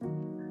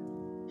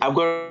 I've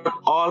got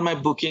all my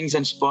bookings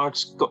and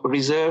spots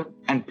reserved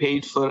and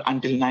paid for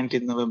until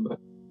 19th November.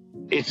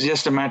 It's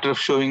just a matter of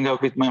showing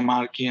up with my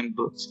marquee and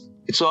books.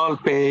 It's all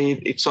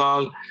paid.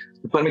 The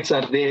permits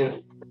are there,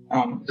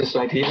 just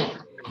right here.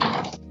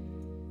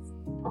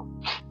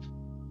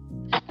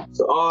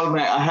 So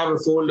I have a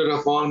folder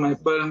of all my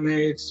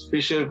permits: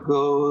 Fisher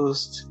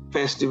Ghost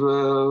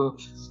Festival,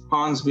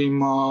 Hornsby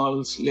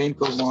Malls, Lane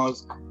Cove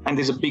Malls, and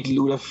there's a big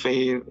Lula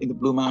Fair in the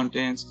Blue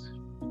Mountains.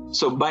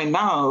 So by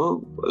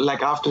now,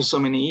 like after so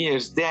many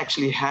years, they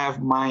actually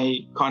have my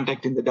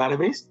contact in the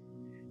database.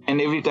 And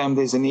every time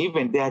there's an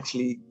event,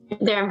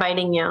 they're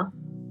inviting you.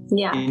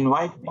 Yeah.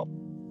 Invite me.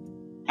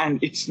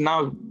 And it's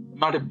now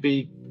not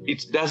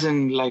it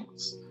doesn't like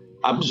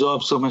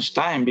absorb so much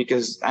time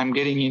because I'm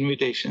getting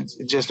invitations.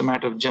 It's just a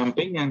matter of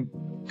jumping and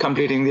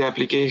completing the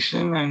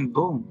application and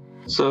boom.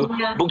 So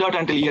booked out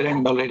until year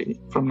end already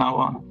from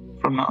now,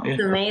 yeah.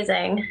 It's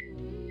amazing.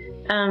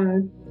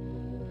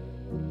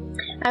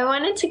 I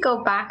wanted to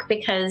go back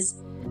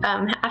because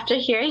after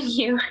hearing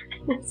you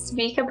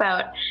speak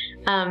about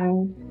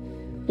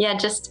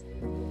just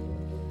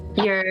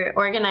your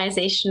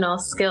organizational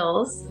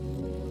skills,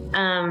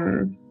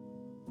 I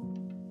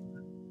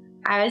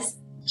was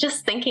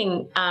just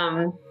thinking,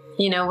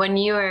 when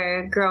you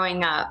were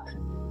growing up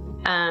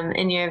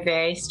in your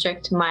very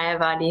strict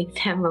Mayavadi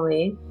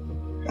family,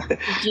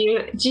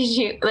 did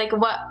you like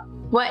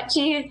what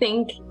do you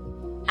think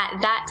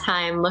at that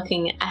time,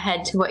 looking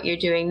ahead to what you're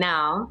doing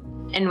now,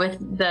 and with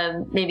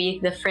maybe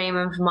the frame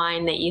of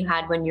mind that you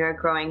had when you were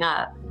growing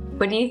up,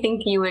 what do you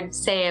think you would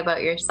say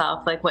about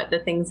yourself, like what the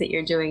things that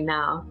you're doing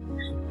now?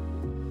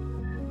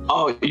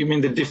 Oh, you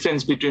mean the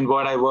difference between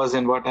what I was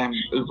and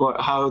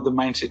how the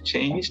mindset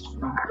changed?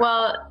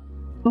 Well,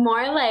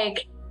 more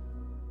like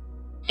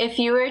if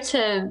you were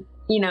to,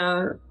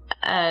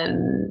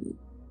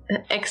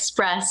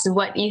 express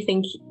what you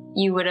think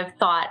you would have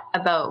thought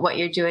about what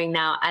you're doing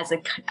now as a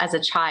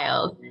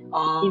child.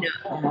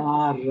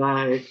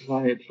 Right.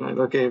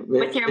 Okay.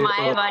 With your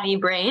Mayavadi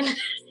brain.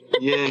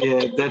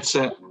 Yeah. That's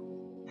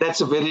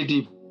a very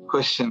deep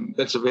question.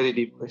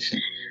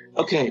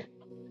 Okay.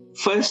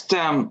 First,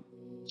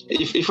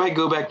 if I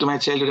go back to my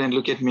childhood and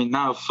look at me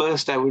now,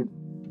 first I would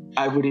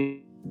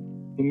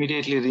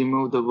immediately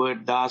remove the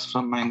word Das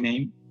from my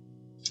name.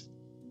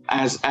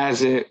 As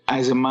a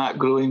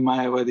growing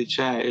Mayavadi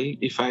child,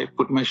 if I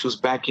put my shoes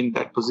back in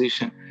that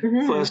position,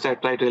 first I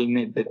try to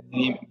eliminate that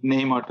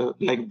name out of,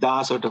 like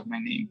Das out of my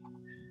name,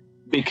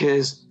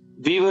 because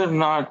we were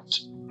not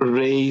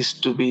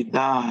raised to be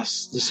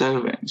Das, the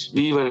servants.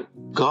 We were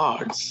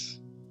gods.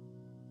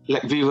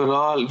 Like we are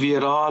all.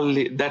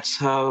 That's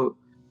how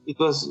it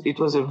was. It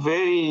was a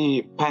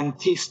very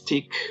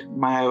pantheistic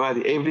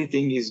Mayavadi.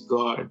 Everything is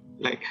God.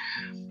 Like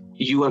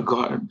you are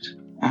God.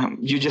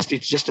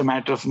 It's just a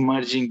matter of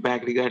merging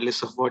back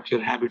regardless of what your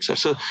habits are.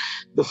 So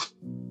the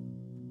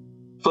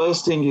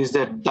first thing is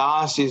that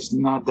Das is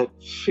not that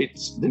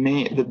fits the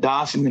name. The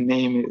Das in the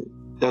name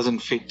doesn't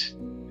fit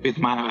with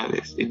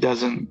Mayavadis. It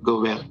doesn't go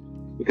well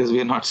because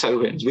we are not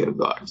servants, we are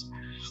gods.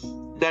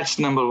 That's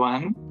number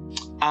one.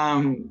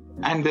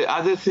 And the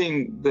other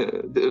thing,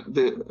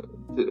 the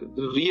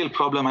real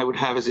problem I would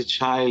have as a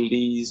child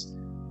is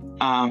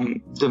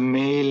the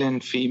male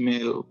and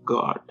female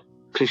God,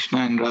 Krishna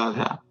and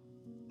Radha.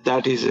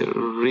 That is a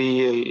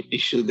real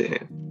issue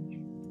there,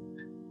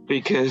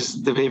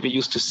 because the way we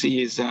used to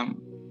see is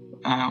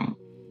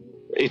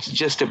it's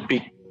just a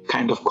big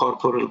kind of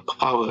corporal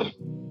power.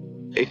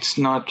 It's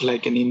not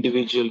like an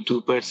individual,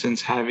 two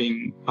persons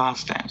having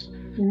pastimes,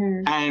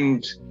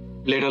 and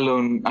let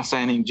alone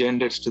assigning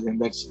genders to them.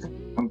 That's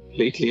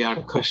completely out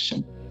of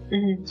question.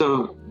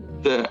 So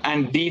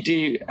and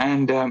deity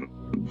and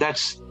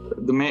that's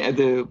the male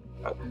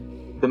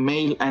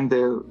and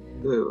the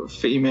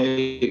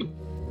female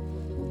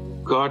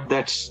God,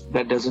 that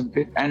doesn't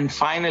fit. And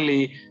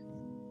finally,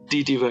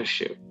 deity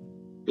worship.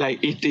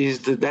 Like it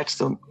is if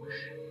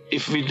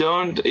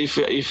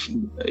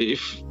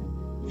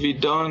we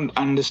don't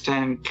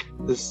understand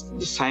the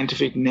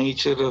scientific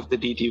nature of the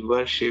deity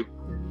worship,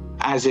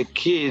 as a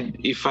kid,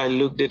 if I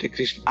looked at a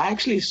Krishna, I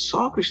actually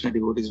saw Krishna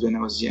devotees when I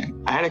was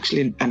young. I had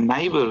actually a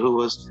neighbor who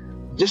was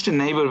just a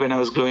neighbor when I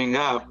was growing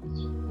up,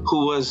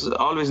 who was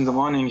always in the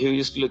morning, he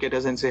used to look at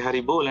us and say Hari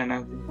Bol, and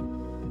I think,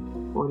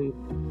 what are you?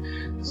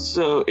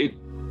 So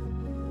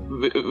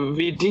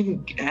we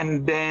didn't,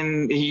 and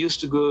then he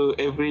used to go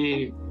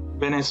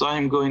when I saw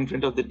him go in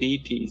front of the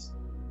deities,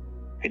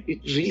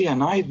 it really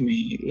annoyed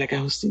me. Like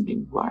I was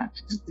thinking, what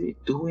is he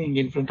doing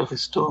in front of a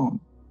stone?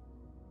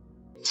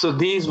 So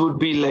these would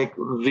be like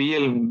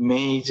real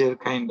major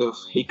kind of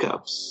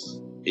hiccups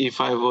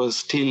if I was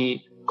still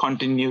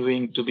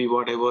continuing to be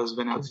what I was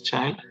when I was a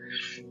child.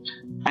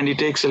 And it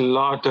takes a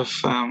lot of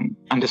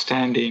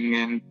understanding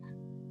and,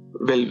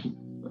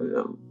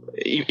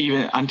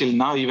 even until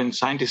now, even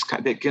scientists,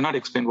 they cannot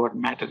explain what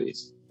matter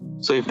is.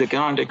 So if they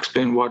cannot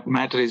explain what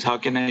matter is, how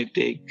can I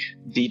take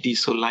DT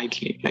so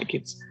lightly? Like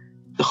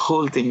the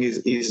whole thing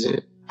is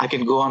I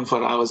can go on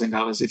for hours and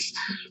hours.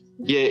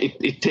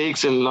 It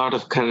takes a lot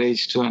of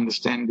courage to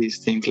understand these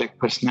things, like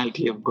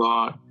personality of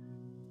God,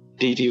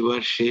 deity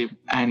worship,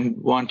 and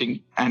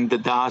wanting, and the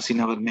Das in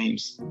our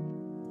names.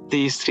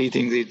 These three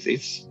things,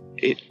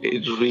 it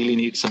really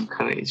needs some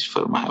courage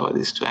for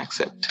Mayavadis to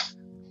accept.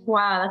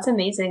 Wow, that's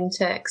amazing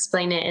to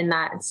explain it in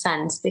that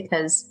sense,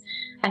 because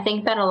I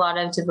think that a lot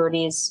of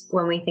devotees,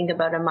 when we think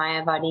about a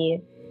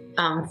Mayavadi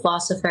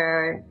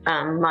philosopher,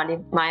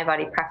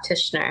 Mayavadi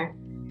practitioner,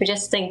 we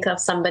just think of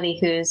somebody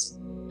who's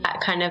at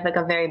kind of like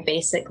a very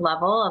basic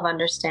level of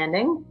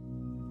understanding.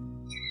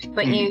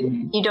 But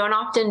you don't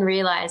often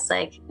realize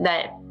like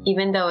that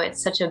even though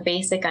it's such a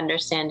basic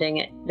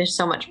understanding, there's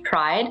so much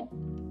pride,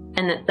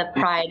 and that the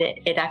pride,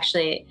 it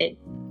actually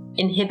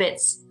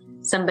inhibits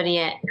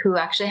somebody who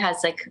actually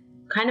has like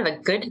kind of a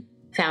good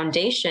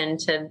foundation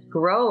to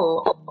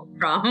grow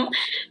from,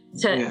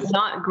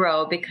 not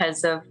grow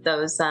because of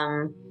those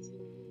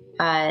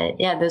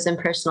those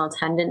impersonal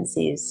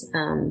tendencies.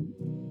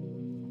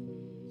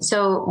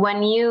 So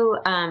when you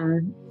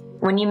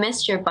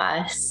missed your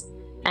bus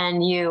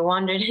and you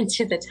wandered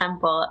into the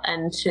temple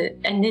and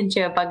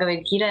into a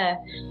Bhagavad Gita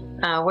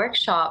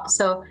workshop,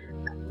 so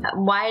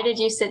why did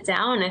you sit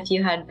down if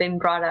you had been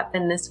brought up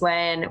in this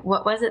way, and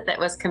what was it that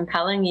was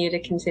compelling you to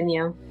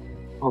continue?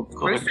 Oh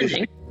God,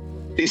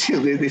 this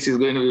is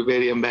going to be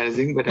very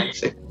embarrassing, but I'll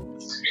say.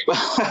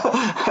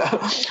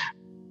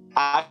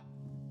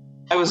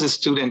 I was a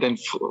student, and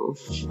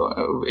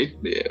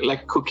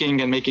like cooking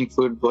and making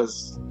food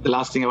was the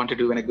last thing I wanted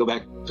to do when I go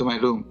back to my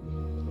room,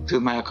 to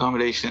my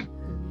accommodation.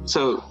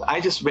 So I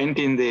just went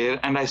in there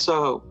and I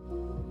saw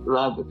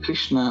Radha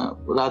Krishna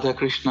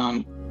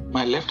on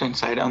my left-hand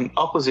side. On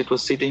opposite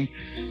was sitting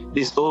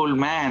this old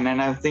man,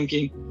 and I'm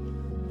thinking,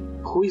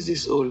 who is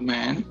this old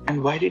man,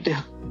 and why did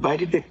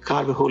they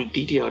carve a whole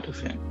deity out of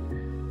him?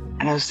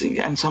 And I was thinking,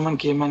 and someone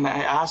came and I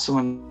asked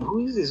someone,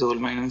 who is this old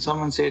man? And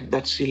someone said,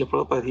 that's Srila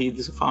Prabhupada, he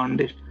is the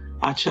founder,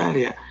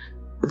 Acharya.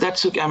 But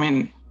that's okay.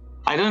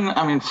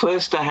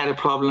 First I had a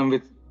problem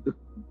with the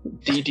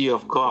deity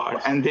of God,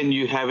 and then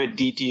you have a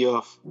deity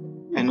of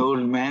an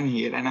old man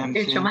here. And I'm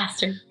spiritual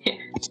master.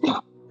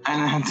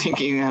 And I'm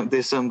thinking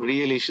there's some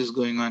real issues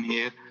going on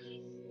here.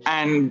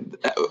 And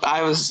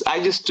I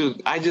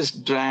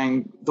just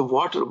drank the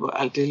water.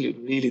 I'll tell you,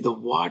 really, the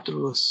water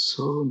was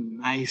so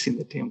nice in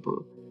the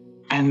temple.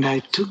 And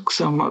I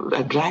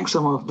drank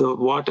some of the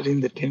water in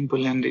the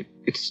temple, and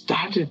it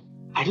started,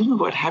 I don't know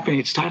what happened,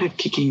 it started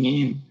kicking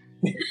in.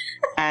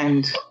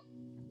 And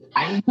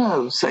I don't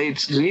know, so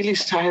it really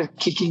started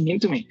kicking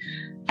into me.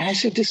 And I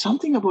said, there's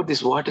something about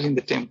this water in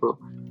the temple.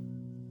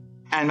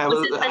 And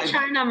was it the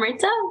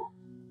Charanamrita?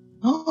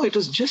 No, it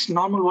was just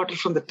normal water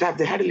from the tap.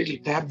 They had a little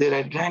tap there.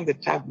 I drank the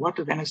tap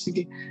water, and I was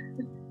thinking,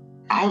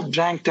 I've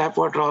drank tap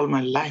water all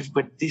my life,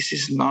 but this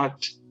is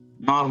not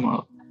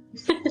normal.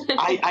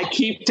 I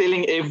keep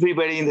telling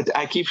everybody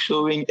I keep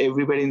showing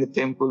everybody in the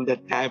temple the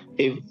tap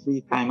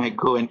every time I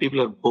go, and people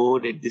are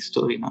bored at this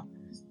story now.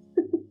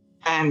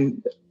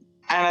 And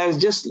I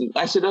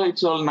said, oh,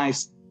 it's all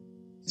nice.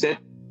 Set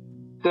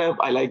up.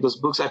 I like those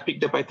books. I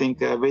picked up, I think,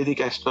 Vedic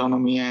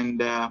Astronomy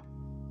and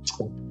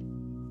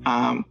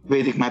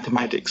Vedic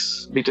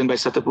Mathematics, written by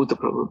Sataputta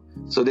Prabhu.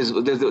 So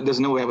there's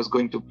no way I was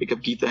going to pick up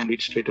Gita and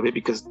read straight away,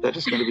 because that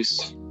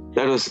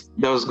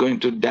was going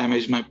to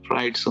damage my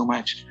pride so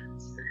much.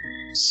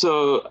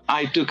 So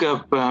I took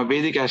up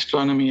Vedic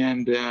Astronomy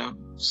and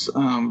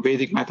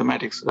Vedic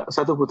Mathematics,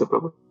 Sataputta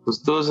Prabhu.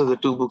 Those are the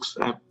two books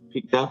I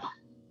picked up.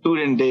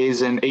 2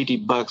 days and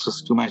 $80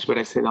 was too much, but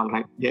I said, all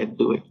right, yeah,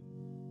 do it.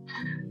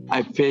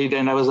 I paid,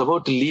 and I was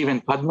about to leave,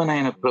 and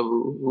Padmanayana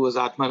Prabhu, who was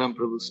Atmaram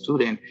Prabhu's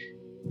student,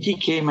 he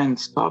came and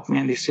stopped me,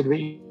 and he said, where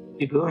are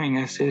you going?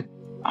 I said,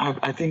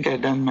 I think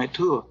I've done my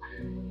tour.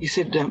 He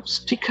said,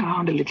 stick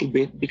around a little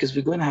bit, because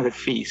we're going to have a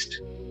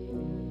feast.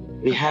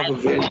 We have a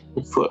very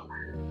good food.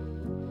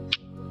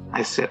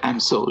 I said, I'm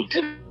sold.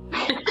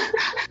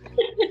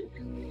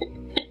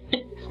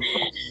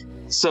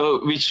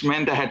 So, which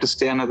meant I had to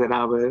stay another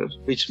hour,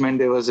 which meant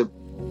there was a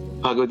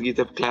Bhagavad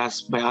Gita class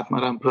by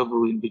Atmaram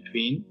Prabhu in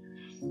between.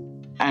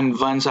 And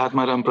once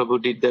Atmaram Prabhu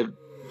did the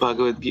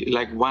Bhagavad Gita,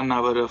 like 1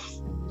 hour of,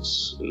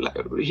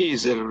 he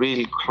is a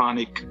real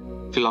chronic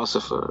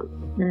philosopher,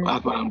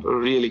 Atmaram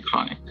Prabhu, really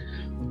chronic.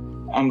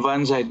 And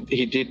once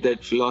he did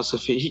that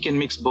philosophy, he can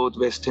mix both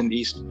West and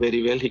East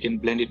very well. He can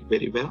blend it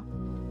very well.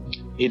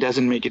 He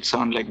doesn't make it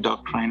sound like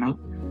doctrinal.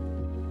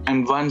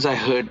 And once I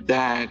heard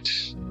that,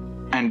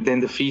 and then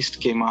the feast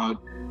came out,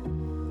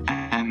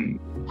 and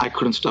I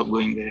couldn't stop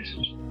going there.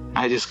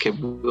 I just kept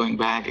going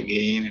back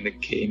again and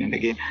again and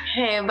again.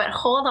 Hey, but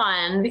hold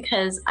on,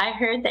 because I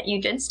heard that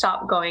you did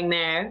stop going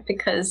there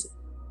because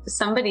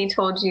somebody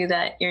told you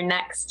that your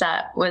next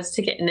step was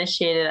to get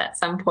initiated at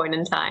some point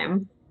in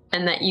time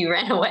and that you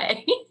ran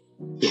away.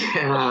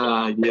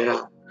 Yeah.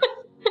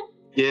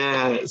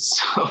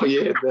 So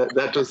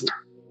that was,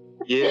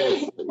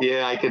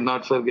 I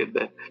cannot forget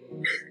that.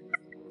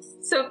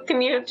 So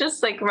can you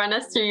just like run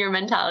us through your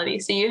mentality?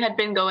 So you had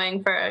been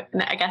going for,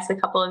 I guess, a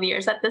couple of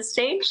years at this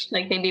stage,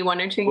 like maybe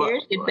 1 or 2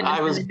 years. You'd been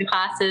attending the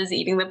classes,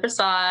 eating the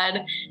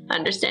prasad,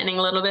 understanding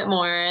a little bit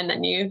more, and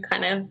then you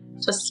kind of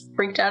just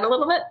freaked out a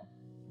little bit.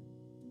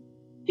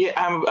 Yeah,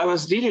 I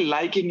was really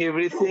liking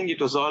everything.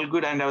 It was all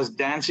good, and I was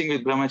dancing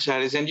with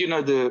brahmacharis. And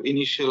the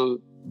initial,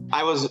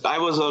 I was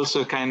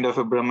also kind of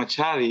a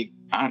brahmachari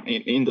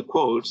in the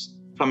quotes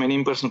from an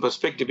impersonal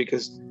perspective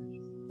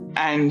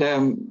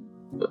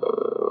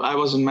I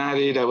wasn't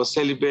married, I was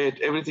celibate,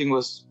 everything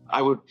was,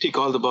 I would tick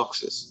all the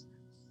boxes.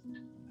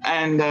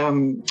 And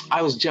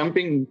I was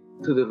jumping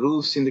to the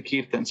roofs in the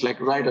kirtans, like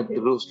right up the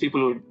roofs.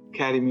 People would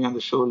carry me on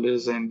the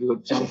shoulders and we were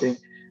jumping.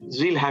 It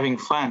was really having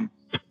fun.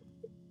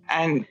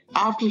 And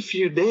after a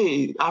few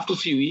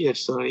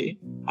years,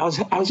 I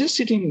was just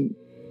sitting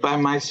by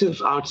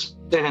myself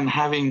outside and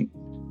having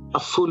a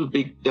full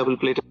big double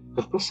plate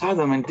of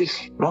prasadam. And this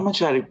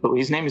brahmachari,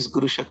 his name is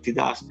Guru Shakti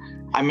Das.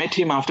 I met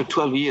him after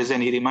 12 years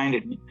and he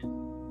reminded me.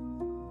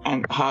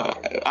 And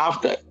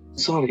after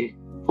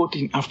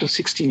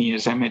 16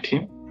 years, I met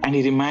him and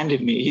he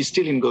reminded me, he's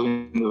still in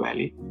Govinda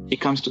Valley. He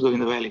comes to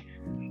Govinda Valley.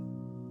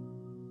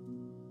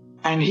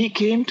 And he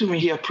came to me,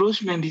 he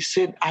approached me and he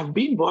said, I've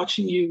been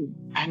watching you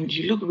and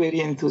you look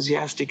very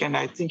enthusiastic and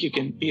I think you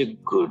can be a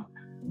good,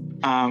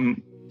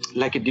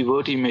 like a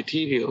devotee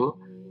material,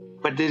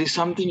 but there is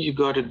something you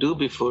got to do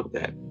before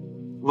that.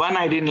 One,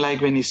 I didn't like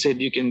when he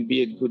said you can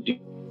be a good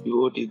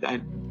devotee.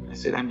 I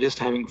said, I'm just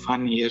having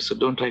fun here, so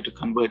don't try to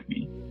convert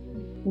me.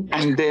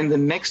 And then the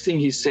next thing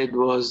he said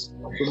was,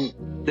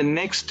 the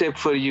next step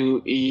for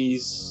you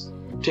is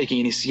taking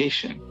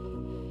initiation.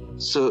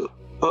 So,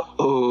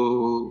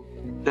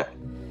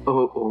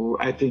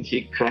 I think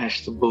he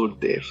crashed the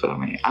boat there for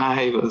me.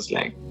 I was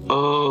like,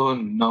 oh,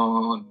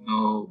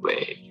 no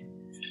way.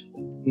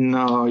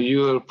 No,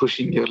 you are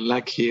pushing your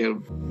luck here.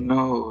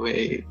 No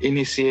way.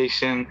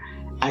 Initiation,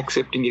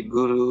 accepting a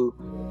guru,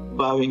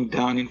 bowing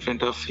down in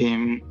front of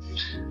him.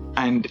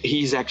 And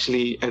he's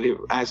actually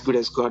as good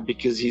as God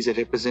because he's a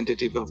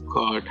representative of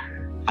God.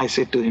 I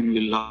said to him,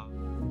 you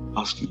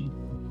lost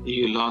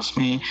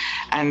me.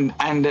 And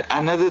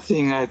another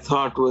thing I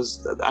thought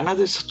was,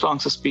 another strong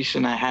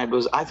suspicion I had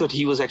was, I thought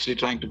he was actually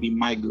trying to be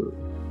my guru.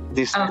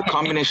 There's a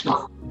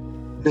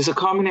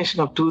combination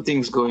of two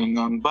things going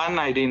on. One,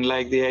 I didn't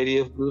like the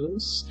idea of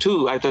gurus.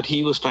 Two, I thought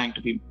he was trying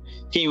to be,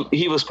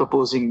 he was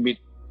proposing me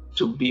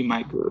to be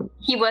my guru.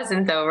 He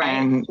wasn't though, right?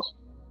 And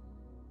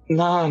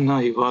no,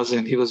 he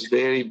wasn't. He was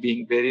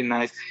being very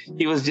nice.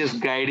 He was just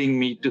guiding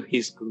me to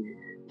his guru.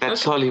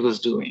 That's all he was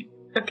doing.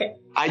 Okay.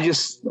 I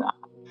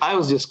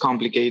was just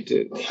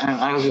complicated, and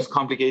I was just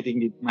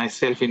complicating it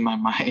myself in my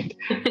mind.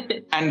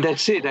 And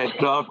that's it.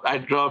 I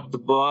dropped the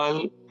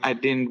ball. I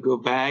didn't go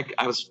back.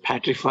 I was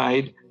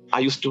petrified. I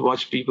used to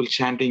watch people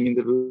chanting in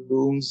the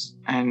rooms,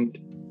 and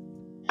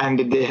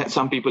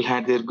some people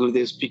had their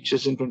Gurudev's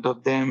pictures in front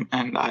of them,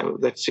 and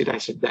that's it. I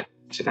said,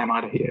 that's it. I'm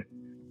out of here.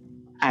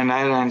 And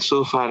I ran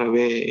so far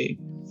away.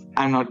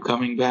 I'm not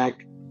coming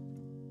back.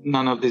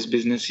 None of this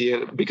business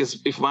here. Because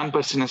if one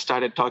person has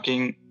started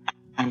talking,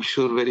 I'm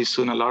sure very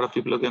soon a lot of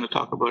people are going to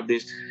talk about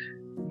this.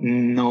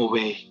 No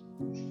way.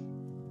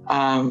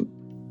 I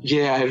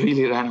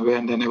really ran away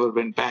and I never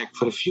went back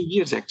for a few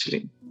years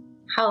actually.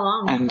 How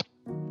long? And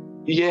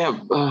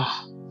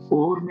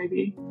 4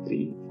 maybe,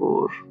 3,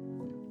 4.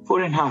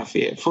 4.5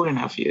 years.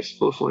 4.5 years.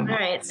 4.5. All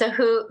right. So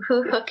who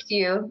hooked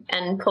you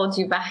and pulled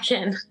you back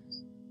in?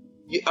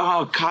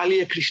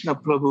 Kaliya Krishna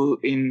Prabhu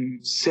in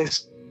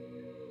Cessnock.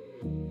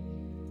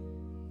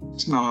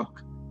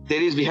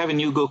 We have a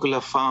new Gokula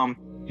farm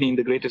in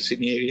the Greater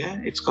Sydney area.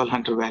 It's called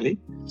Hunter Valley.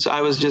 So I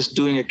was just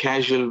doing a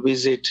casual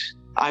visit.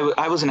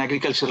 I was an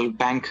agricultural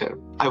banker.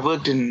 I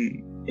worked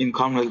in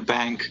Commonwealth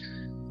Bank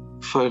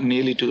for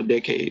nearly 2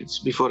 decades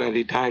before I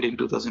retired in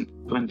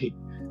 2020.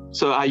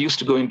 So I used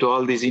to go into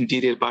all these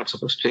interior parts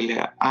of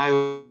Australia.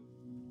 I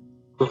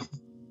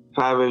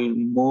traveled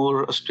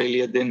more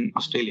Australia than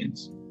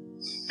Australians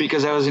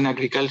because I was in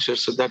agriculture.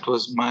 So that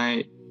was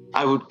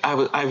I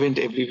went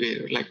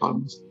everywhere, like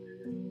almost.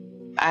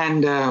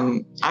 And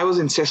I was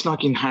in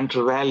Cessnock in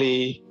Hunter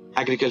Valley,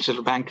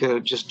 agricultural banker,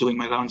 just doing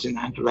my rounds in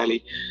the Hunter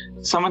Valley.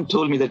 Someone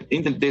told me that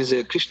there's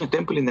a Krishna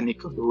temple in the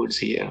neck of the woods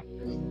here.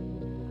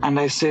 And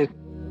I said,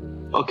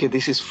 okay,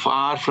 this is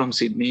far from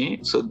Sydney,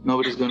 so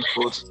nobody's going to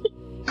force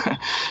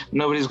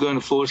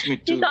me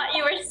to. You thought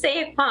you were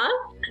safe, huh?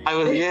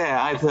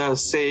 I thought I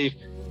was safe.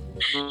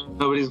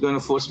 Nobody's going to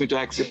force me to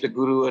accept a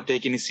guru or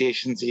take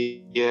initiations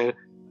here.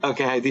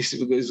 Okay, this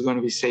is going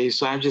to be safe.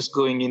 So I'm just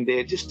going in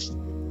there, just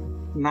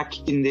snuck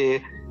in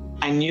there.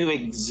 I knew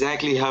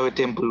exactly how a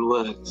temple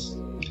works.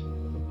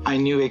 I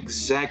knew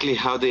exactly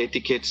how the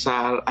etiquettes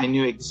are. I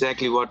knew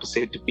exactly what to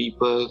say to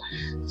people.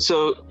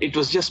 So it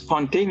was just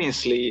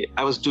spontaneously,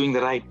 I was doing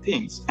the right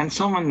things. And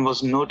someone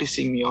was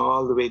noticing me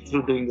all the way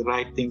through doing the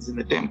right things in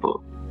the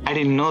temple. I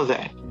didn't know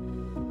that.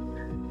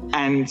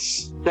 And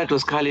that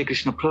was Kali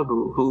Krishna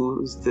Prabhu,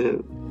 who is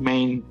the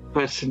main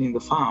person in the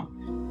farm.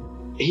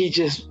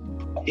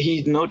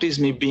 He noticed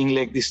me being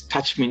like this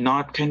touch me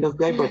not kind of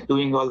guy, but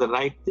doing all the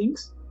right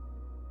things.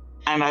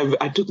 And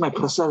I took my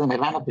prasad and I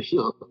ran up the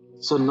hill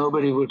so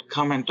nobody would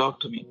come and talk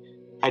to me.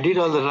 I did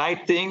all the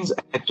right things.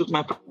 I took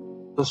my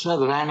prasad,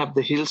 ran up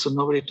the hill so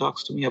nobody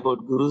talks to me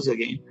about gurus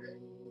again.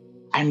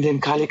 And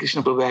then Kali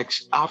Krishna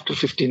Prabhu, after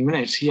 15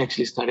 minutes, he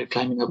actually started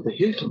climbing up the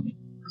hill to me.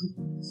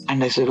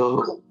 And I said,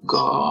 oh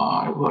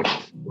God,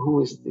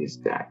 who is this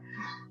guy?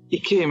 He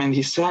came and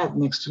he sat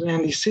next to me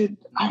and he said,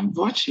 I'm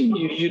watching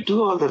you. You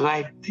do all the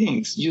right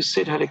things. You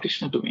said Hare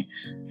Krishna to me.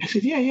 I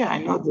said, yeah, I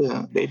know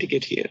the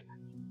etiquette here.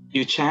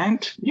 You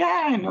chant?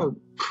 Yeah, I know.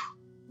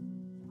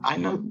 I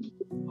know the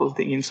whole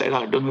thing inside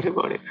out. Don't worry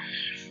about it.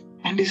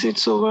 And he said,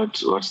 so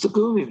what's the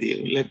go with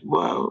you? Like,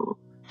 wow.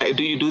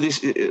 Do you do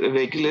this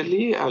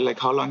regularly? Or like,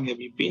 how long have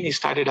you been? He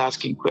started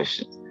asking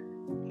questions.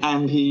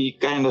 And he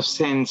kind of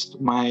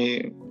sensed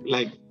my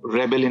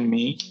rebel in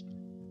me.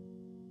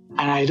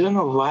 And I don't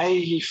know why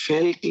he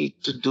felt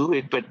to do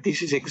it, but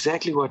this is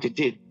exactly what he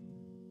did.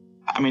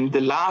 I mean, the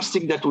last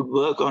thing that would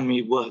work on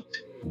me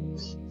worked.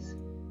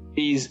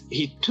 He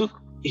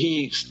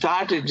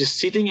started just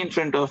sitting in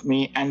front of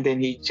me, and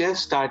then he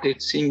just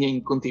started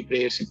singing Kunti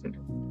prayers in front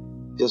of me.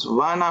 Just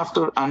one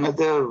after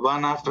another,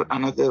 one after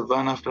another,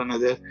 one after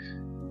another.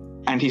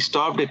 And he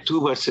stopped at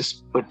 2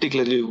 verses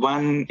particularly.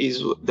 One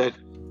is that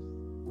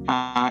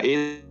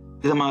Edamada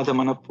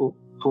Manapu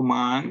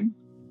Puman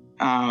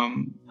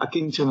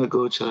Akinchana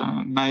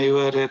Gochara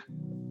Naivaret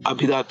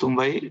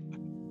Abhidatumbai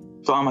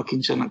Twam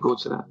Akinchana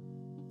Gochara.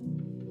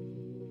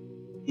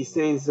 He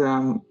says,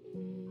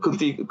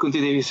 Kunti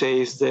Devi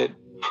says that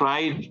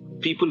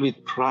people with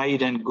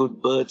pride and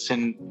good births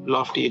and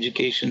lofty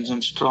educations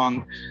and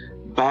strong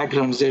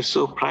backgrounds, they're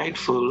so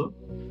prideful,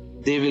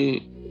 they will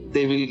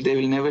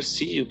never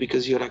see you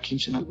because you're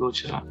Akinchana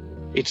Gochara.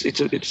 It's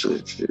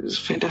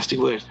fantastic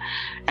word.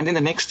 And then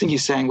the next thing he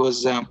sang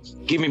was,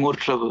 give me more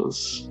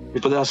troubles.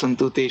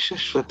 Vipadasantu te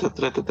shashvata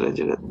tatra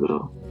jagat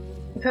guru.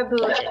 Prabhu,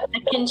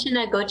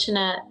 Akinchana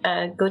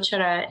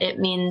Gochara, it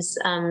means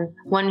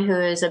one who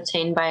is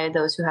obtained by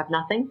those who have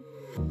nothing?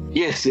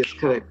 Yes,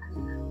 correct.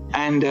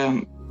 And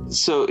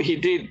so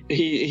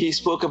he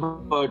spoke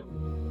about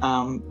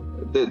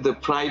the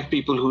pride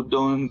people who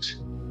don't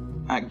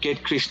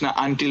get Krishna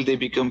until they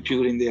become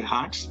pure in their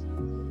hearts.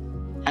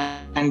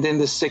 And then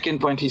the second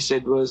point he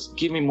said was,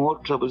 give me more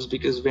troubles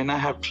because when I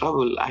have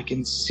trouble, I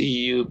can see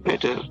you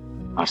better,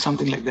 or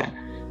something like that.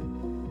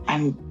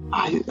 And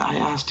I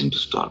asked him to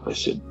stop. I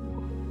said,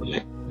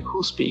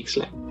 who speaks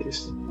like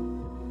this?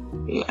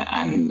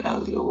 And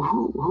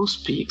who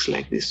speaks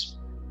like this?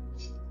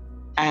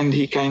 And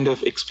he kind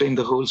of explained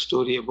the whole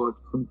story about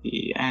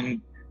Kunti,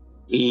 and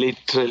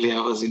literally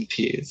I was in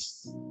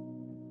tears.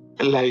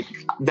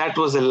 That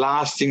was the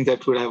last thing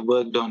that would have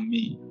worked on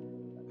me.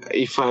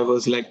 If I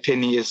was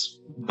 10 years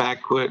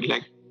backward,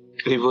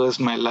 reverse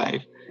my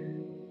life.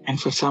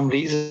 And for some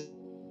reason,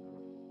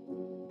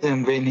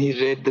 when he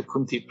read the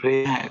Kunti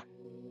prayer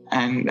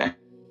and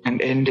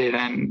ended,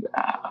 and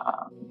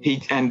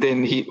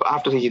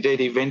after he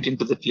read, he went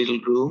into that little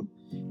room,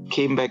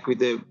 came back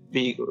with a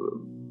big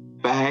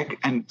bag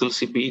and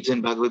Tulsi beads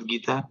and Bhagavad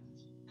Gita.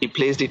 He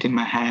placed it in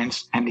my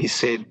hands and he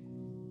said,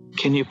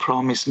 can you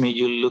promise me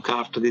you'll look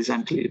after this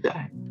until you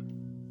die?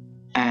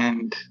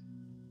 And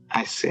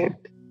I said,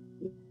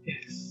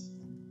 yes.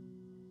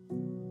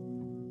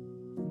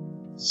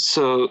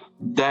 So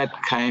that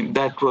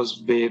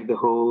was where the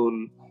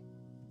whole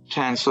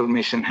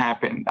transformation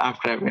happened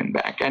after I went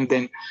back. And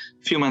then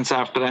a few months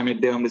after, I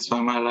met Devamrit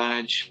Swami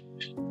Maharaj.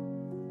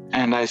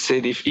 And I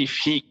said, if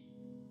he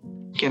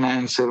can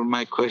answer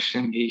my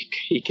question,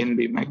 he can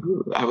be my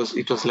guru.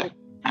 It was like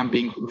I'm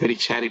being very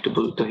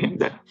charitable to him.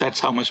 That's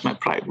how much my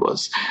pride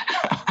was.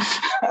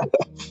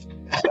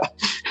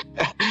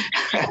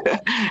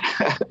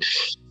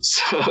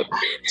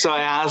 So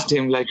I asked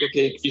him,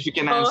 okay, if you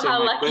can answer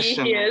my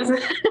question. Oh, how lucky he is.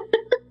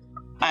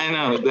 I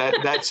know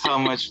that's how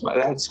much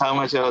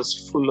I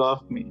was full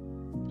of me.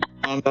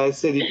 And I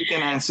said, if you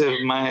can answer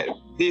my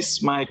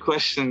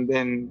question,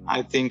 then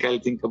I think I'll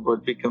think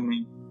about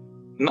becoming.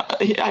 No,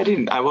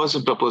 I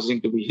wasn't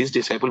proposing to be his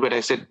disciple, but I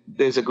said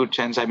there's a good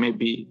chance I may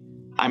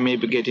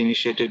get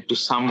initiated to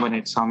someone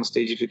at some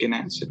stage if you can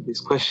answer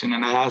this question.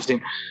 And I asked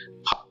him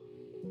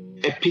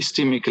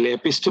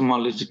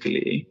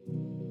epistemologically,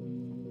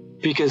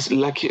 because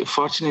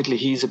fortunately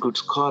he's a good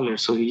scholar,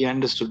 so he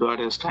understood what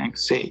I was trying to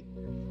say.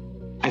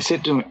 I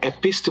said to him,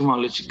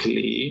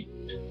 epistemologically,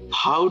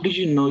 how do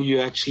you know you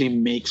actually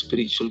make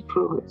spiritual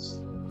progress?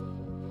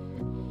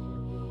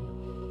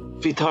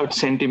 Without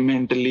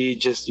sentimentally,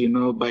 just,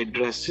 by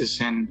dresses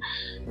and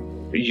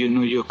you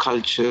know your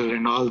culture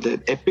and all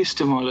that.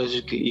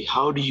 Epistemologically,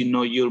 how do you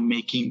know you're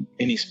making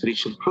any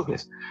spiritual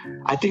progress?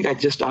 I think I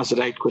just asked the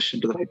right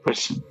question to the right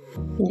person.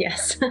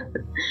 Yes.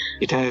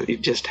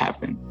 It just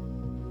happened.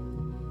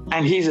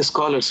 And he's a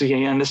scholar, so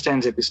he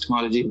understands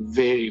epistemology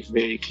very,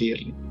 very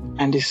clearly.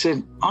 And he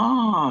said,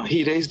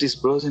 he raised his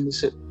brows and he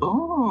said,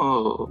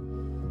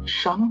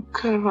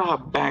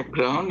 Shankara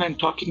background and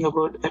talking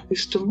about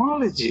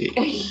epistemology.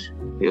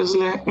 He was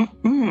like,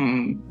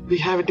 we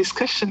have a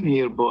discussion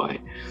here, boy.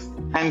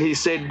 And he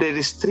said, there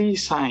is 3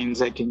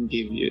 signs I can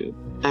give you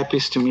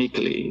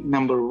epistemically.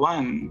 Number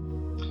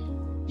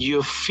 1,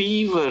 your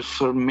fever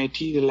for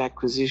material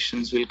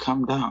acquisitions will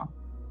come down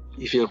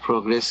if you're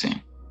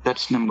progressing.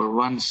 That's number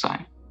 1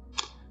 sign.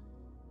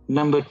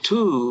 Number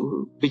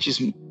 2, which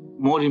is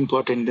more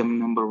important than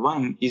number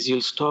 1, is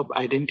you'll stop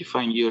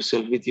identifying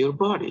yourself with your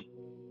body.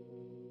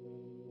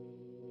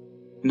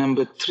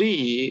 Number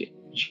 3,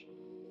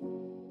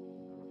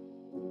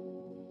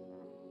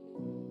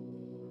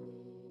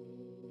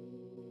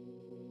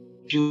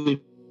 you will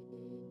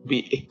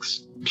be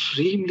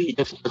extremely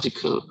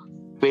logical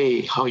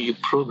way how you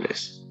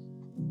progress.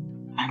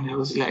 And I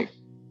was like,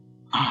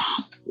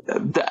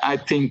 I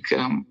think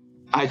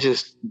I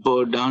just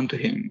bowed down to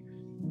him.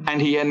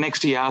 And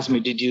next he asked me,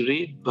 did you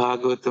read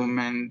Bhagavatam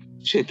and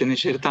Chaitanya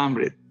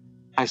Charitamrita?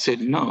 I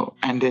said no.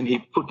 And then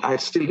I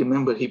still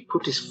remember, he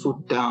put his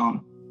foot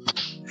down,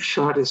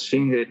 shot his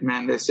finger at me,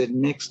 and I said,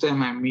 next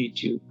time I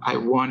meet you, I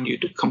want you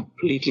to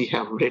completely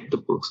have read the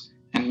books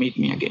and meet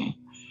me again.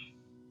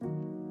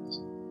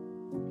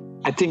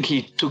 I think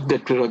he took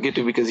that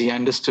prerogative because he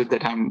understood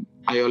that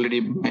I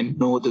already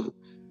know the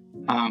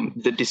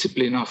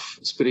discipline of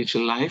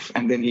spiritual life.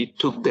 And then he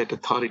took that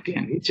authority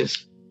and he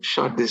just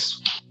shot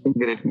this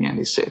finger at me and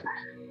he said,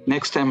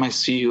 next time I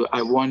see you,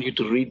 I want you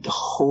to read the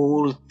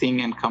whole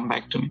thing and come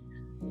back to me.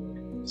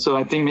 So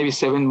I think maybe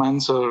 7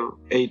 months or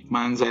 8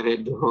 months, I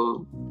read the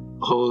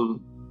whole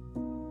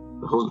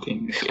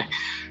thing.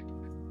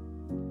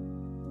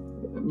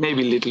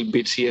 Maybe little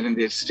bits here and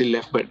there still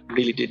left, but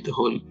really did the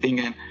whole thing.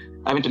 And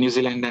I went to New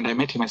Zealand and I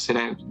met him. I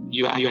said,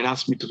 you had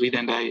asked me to read,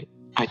 and I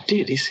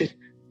did. He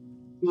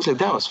was like,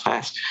 that was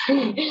fast.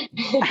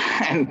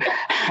 and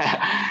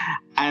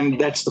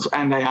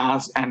I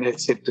asked, and I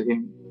said to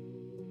him,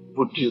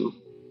 would you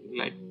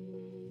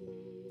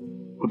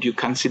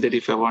consider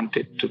if I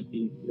wanted to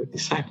be your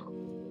disciple?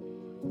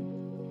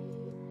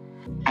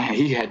 And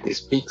he had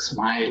this big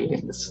smile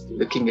and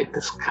looking at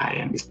the sky,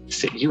 and he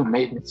said, you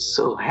made me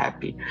so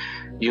happy.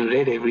 You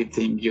read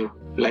everything. You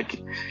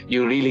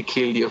really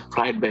killed your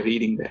pride by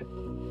reading that.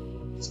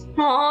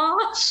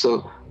 Aww.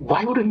 So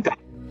why wouldn't I?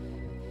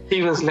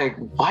 He was like,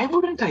 why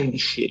wouldn't I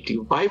initiate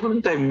you? Why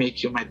wouldn't I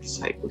make you my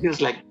disciple? He was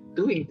like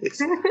doing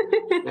this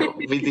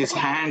with his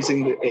hands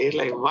in the air,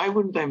 like, why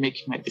wouldn't I make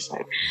you my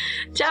disciple?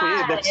 Jai.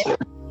 So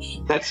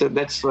yeah,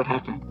 that's what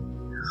happened.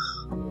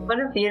 What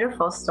a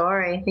beautiful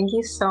story. Thank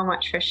you so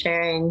much for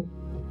sharing.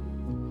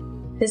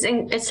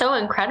 It's so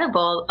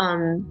incredible,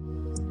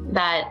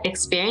 that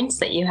experience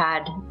that you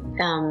had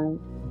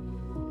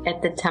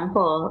at the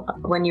temple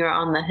when you were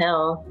on the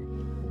hill.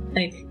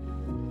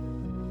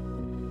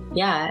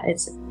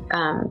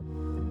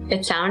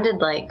 It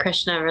sounded like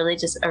Krishna really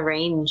just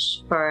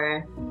arranged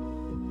for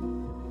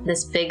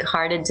this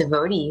big-hearted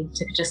devotee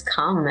to just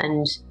come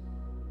and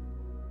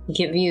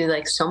give you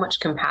so much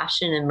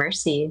compassion and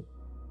mercy.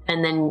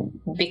 And then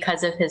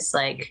because of his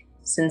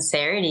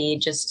sincerity,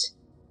 just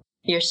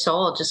your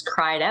soul just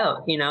cried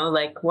out,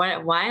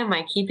 why am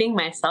I keeping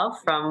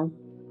myself from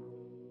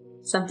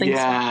something so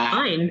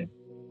fine?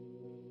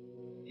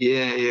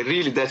 Yeah,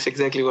 really, that's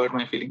exactly what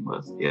my feeling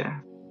was.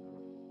 Yeah.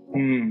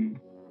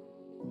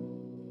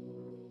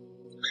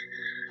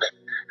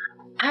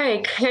 All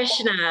right,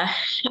 Krishna,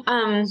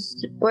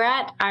 we're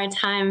at our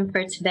time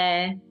for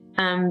today.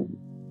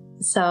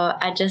 So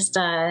I just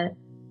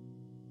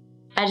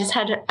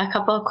had a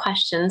couple of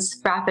questions,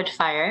 rapid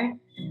fire.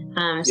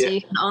 So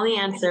you can only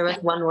answer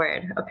with one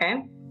word,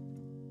 okay?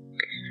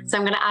 So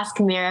I'm going to ask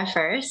Mira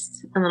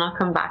first, and then I'll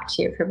come back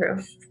to you,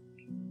 Prabhu.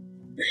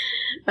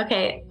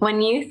 Okay,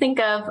 when you think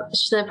of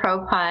Srila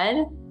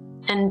Prabhupada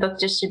and book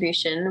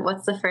distribution,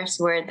 what's the first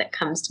word that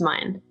comes to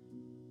mind?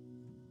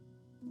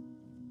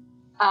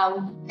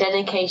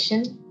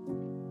 Dedication.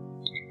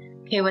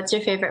 Okay, what's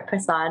your favorite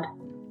prasad?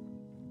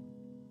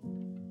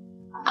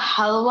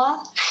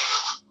 Halwa.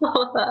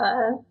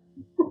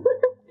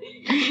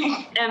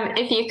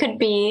 If you could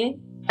be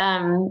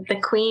the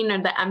queen or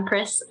the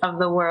empress of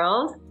the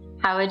world,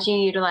 how would you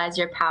utilize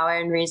your power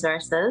and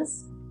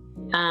resources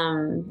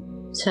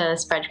to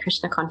spread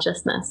Krishna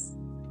consciousness?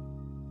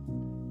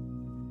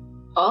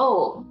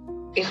 Oh,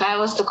 if I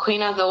was the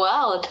queen of the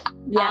world.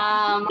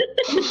 Yeah.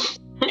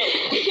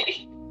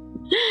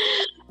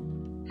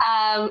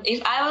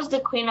 If I was the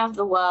queen of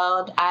the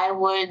world, I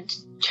would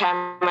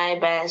try my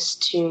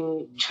best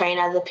to train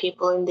other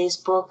people in these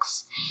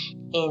books,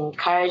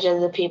 encourage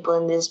other people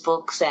in these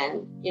books,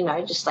 and,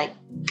 just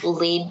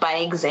lead by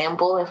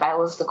example if I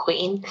was the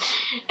queen.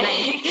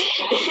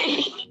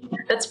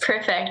 That's That's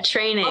perfect.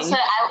 Training. Also,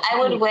 I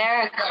would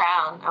wear a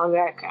crown. I would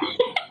wear a crown.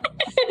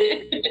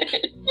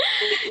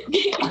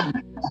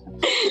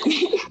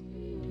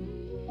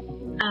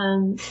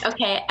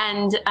 Okay,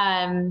 and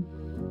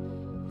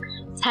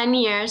 10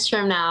 years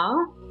from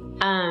now,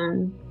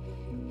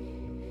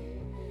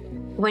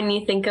 when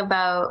you think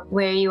about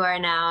where you are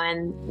now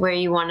and where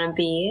you want to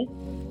be,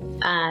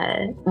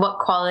 what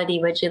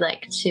quality would you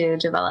like to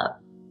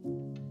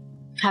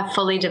have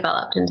fully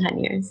developed in 10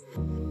 years?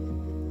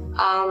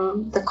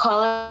 The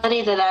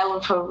quality that I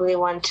would probably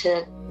want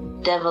to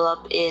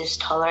develop is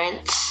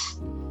tolerance.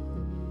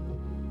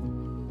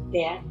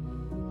 Yeah.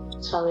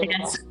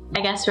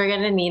 I guess we're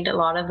going to need a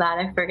lot of that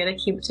if we're going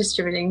to keep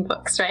distributing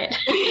books, right?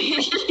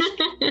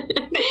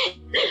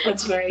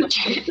 That's very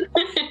true.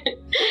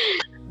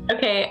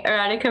 Okay,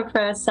 Radhika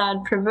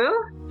Prasad Prabhu.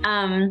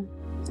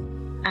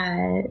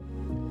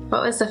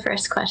 What was the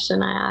first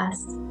question I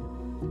asked?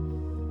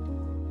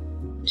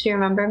 Do you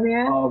remember,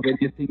 Mira? When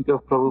you think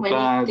of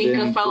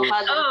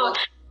Prabhupada.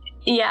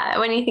 Yeah,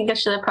 when you think of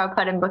Srila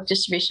Prabhupada and book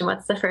distribution,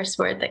 what's the first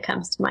word that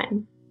comes to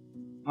mind?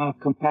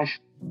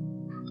 Compassion.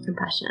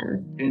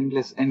 Compassion.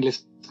 Endless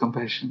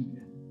compassion.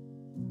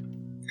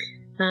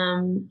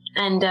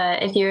 And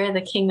if you were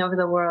the king of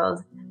the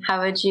world,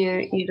 how would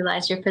you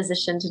utilize your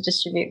position to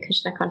distribute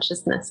Krishna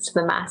consciousness to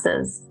the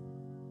masses?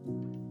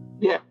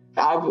 Yeah,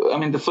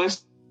 the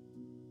first,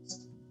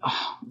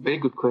 very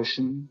good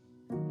question,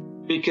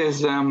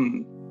 because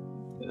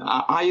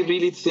I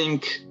really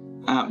think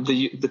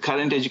the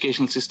current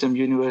educational system,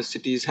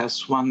 universities, have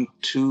swung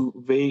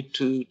way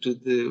to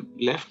the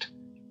left.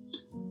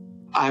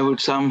 I would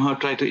somehow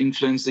try to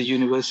influence the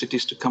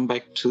universities to come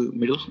back to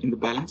middle in the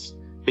balance,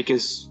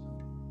 because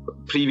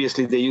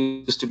previously they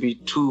used to be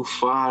too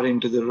far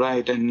into the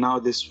right, and now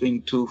they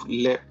swing too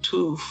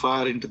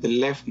far into the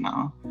left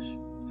now.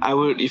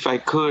 If I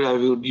could, I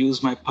would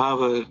use my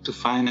power to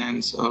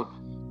finance or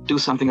do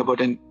something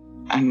about it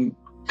and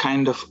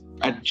kind of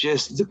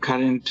adjust the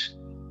current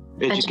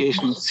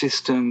educational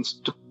systems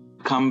to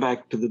come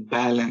back to the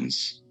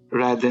balance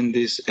rather than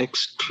this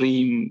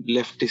extreme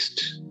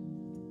leftist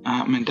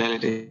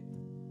mentality.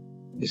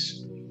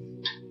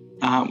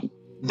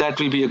 That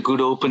will be a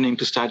good opening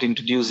to start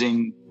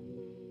introducing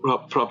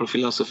proper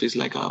philosophies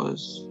like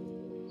ours.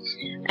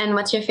 And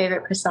what's your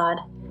favorite prasad?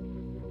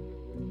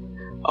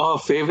 Oh,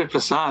 favorite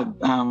prasad.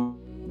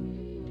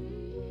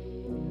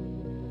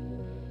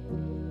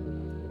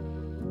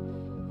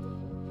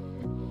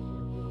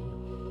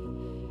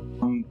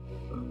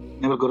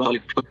 Never got all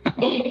it.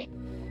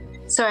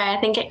 Sorry, I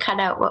think it cut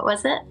out. What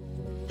was it?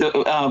 The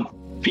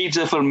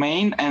pizza for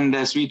main and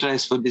sweet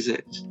rice for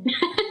dessert.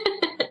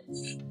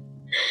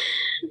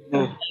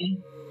 Okay.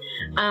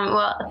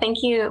 Well,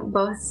 thank you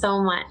both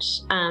so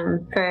much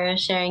for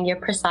sharing your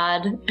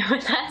prasad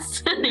with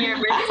us. Your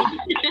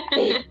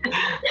birthday.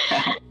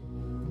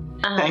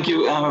 Thank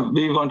you.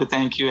 We want to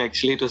thank you.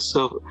 Actually, it was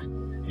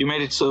you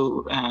made it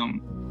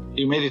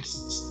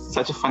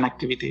such a fun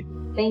activity.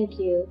 Thank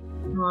you.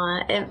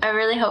 I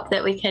really hope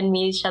that we can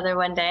meet each other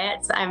one day.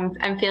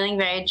 I'm feeling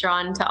very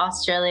drawn to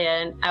Australia,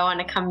 and I want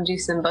to come do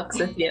some books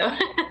with you.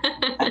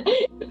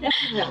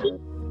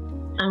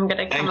 I'm going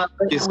to come up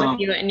with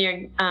you and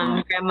your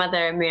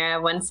grandmother,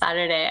 Mira, one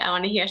Saturday. I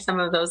want to hear some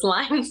of those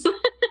lines.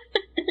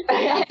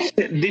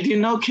 Did you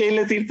know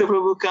Kaila Tirtha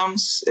Prabhu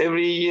comes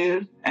every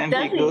year and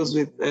he goes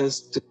with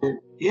us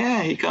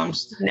yeah, he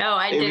comes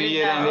every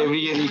year and every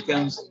year he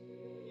comes.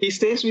 He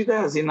stays with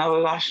us in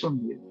our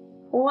ashram here.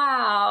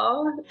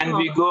 Wow. And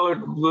we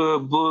got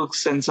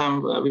books and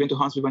we went to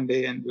Hornsby one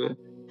day and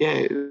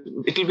it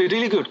will be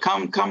really good.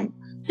 Come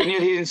when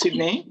you're here in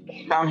Sydney,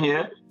 come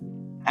here.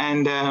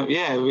 And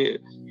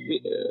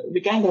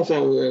we kind of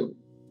have,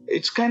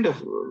 it's kind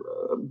of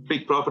a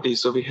big property,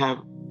 so we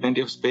have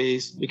plenty of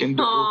space. We can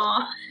do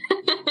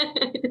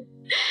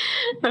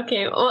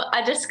Okay, well,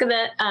 I'm just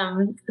gonna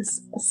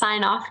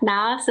sign off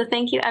now. So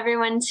thank you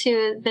everyone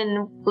who's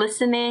been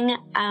listening,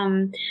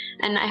 and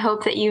I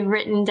hope that you've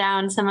written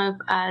down some of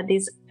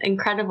these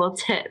incredible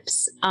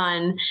tips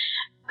on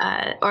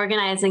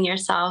organizing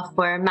yourself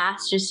for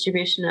mass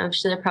distribution of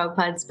Srila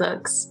Prabhupada's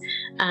books.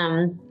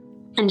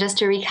 And just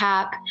to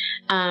recap,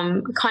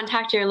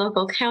 contact your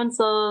local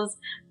councils,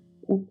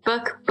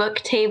 book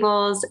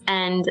tables,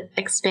 and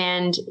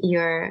expand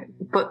your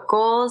book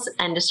goals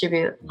and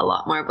distribute a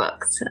lot more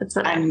books. That's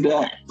what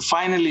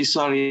finally,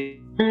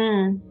 sorry,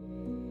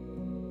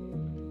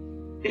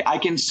 I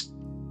can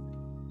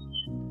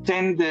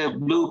send the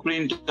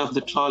blueprint of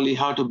the trolley,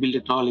 how to build a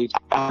trolley,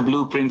 a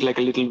blueprint, like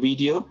a little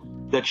video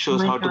that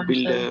shows how to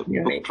build a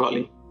book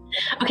trolley.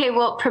 Okay,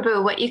 well,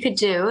 Prabhu, what you could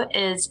do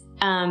is,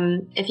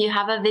 if you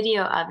have a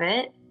video of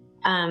it,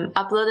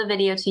 upload a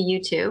video to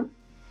YouTube,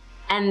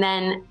 and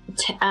then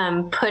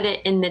put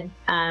it in the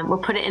we'll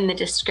put it in the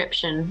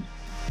description,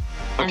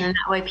 and then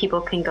that way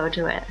people can go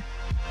to it.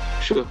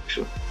 Sure.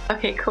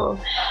 Okay, cool.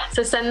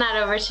 So send that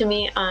over to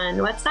me on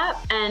WhatsApp.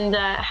 And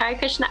Hare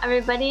Krishna,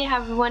 everybody.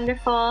 Have a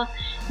wonderful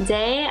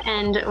day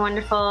and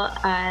wonderful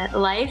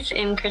life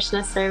in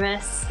Krishna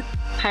service.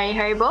 Hari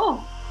Hari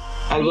Bol.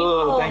 Hari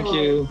Bol. Thank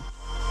you.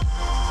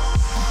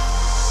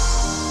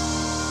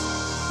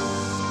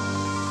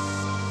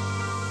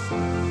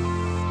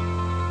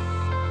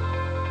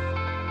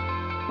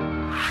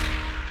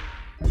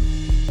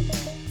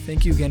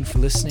 Thank you again for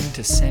listening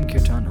to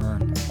Sankirtan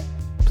On.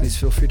 Please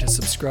feel free to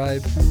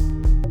subscribe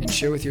and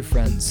share with your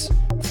friends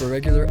for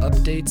regular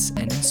updates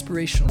and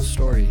inspirational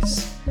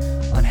stories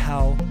on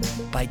how,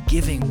 by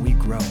giving, we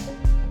grow.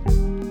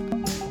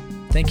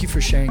 Thank you for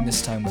sharing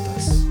this time with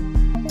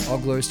us. All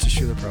glories to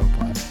Srila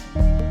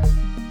Prabhupada.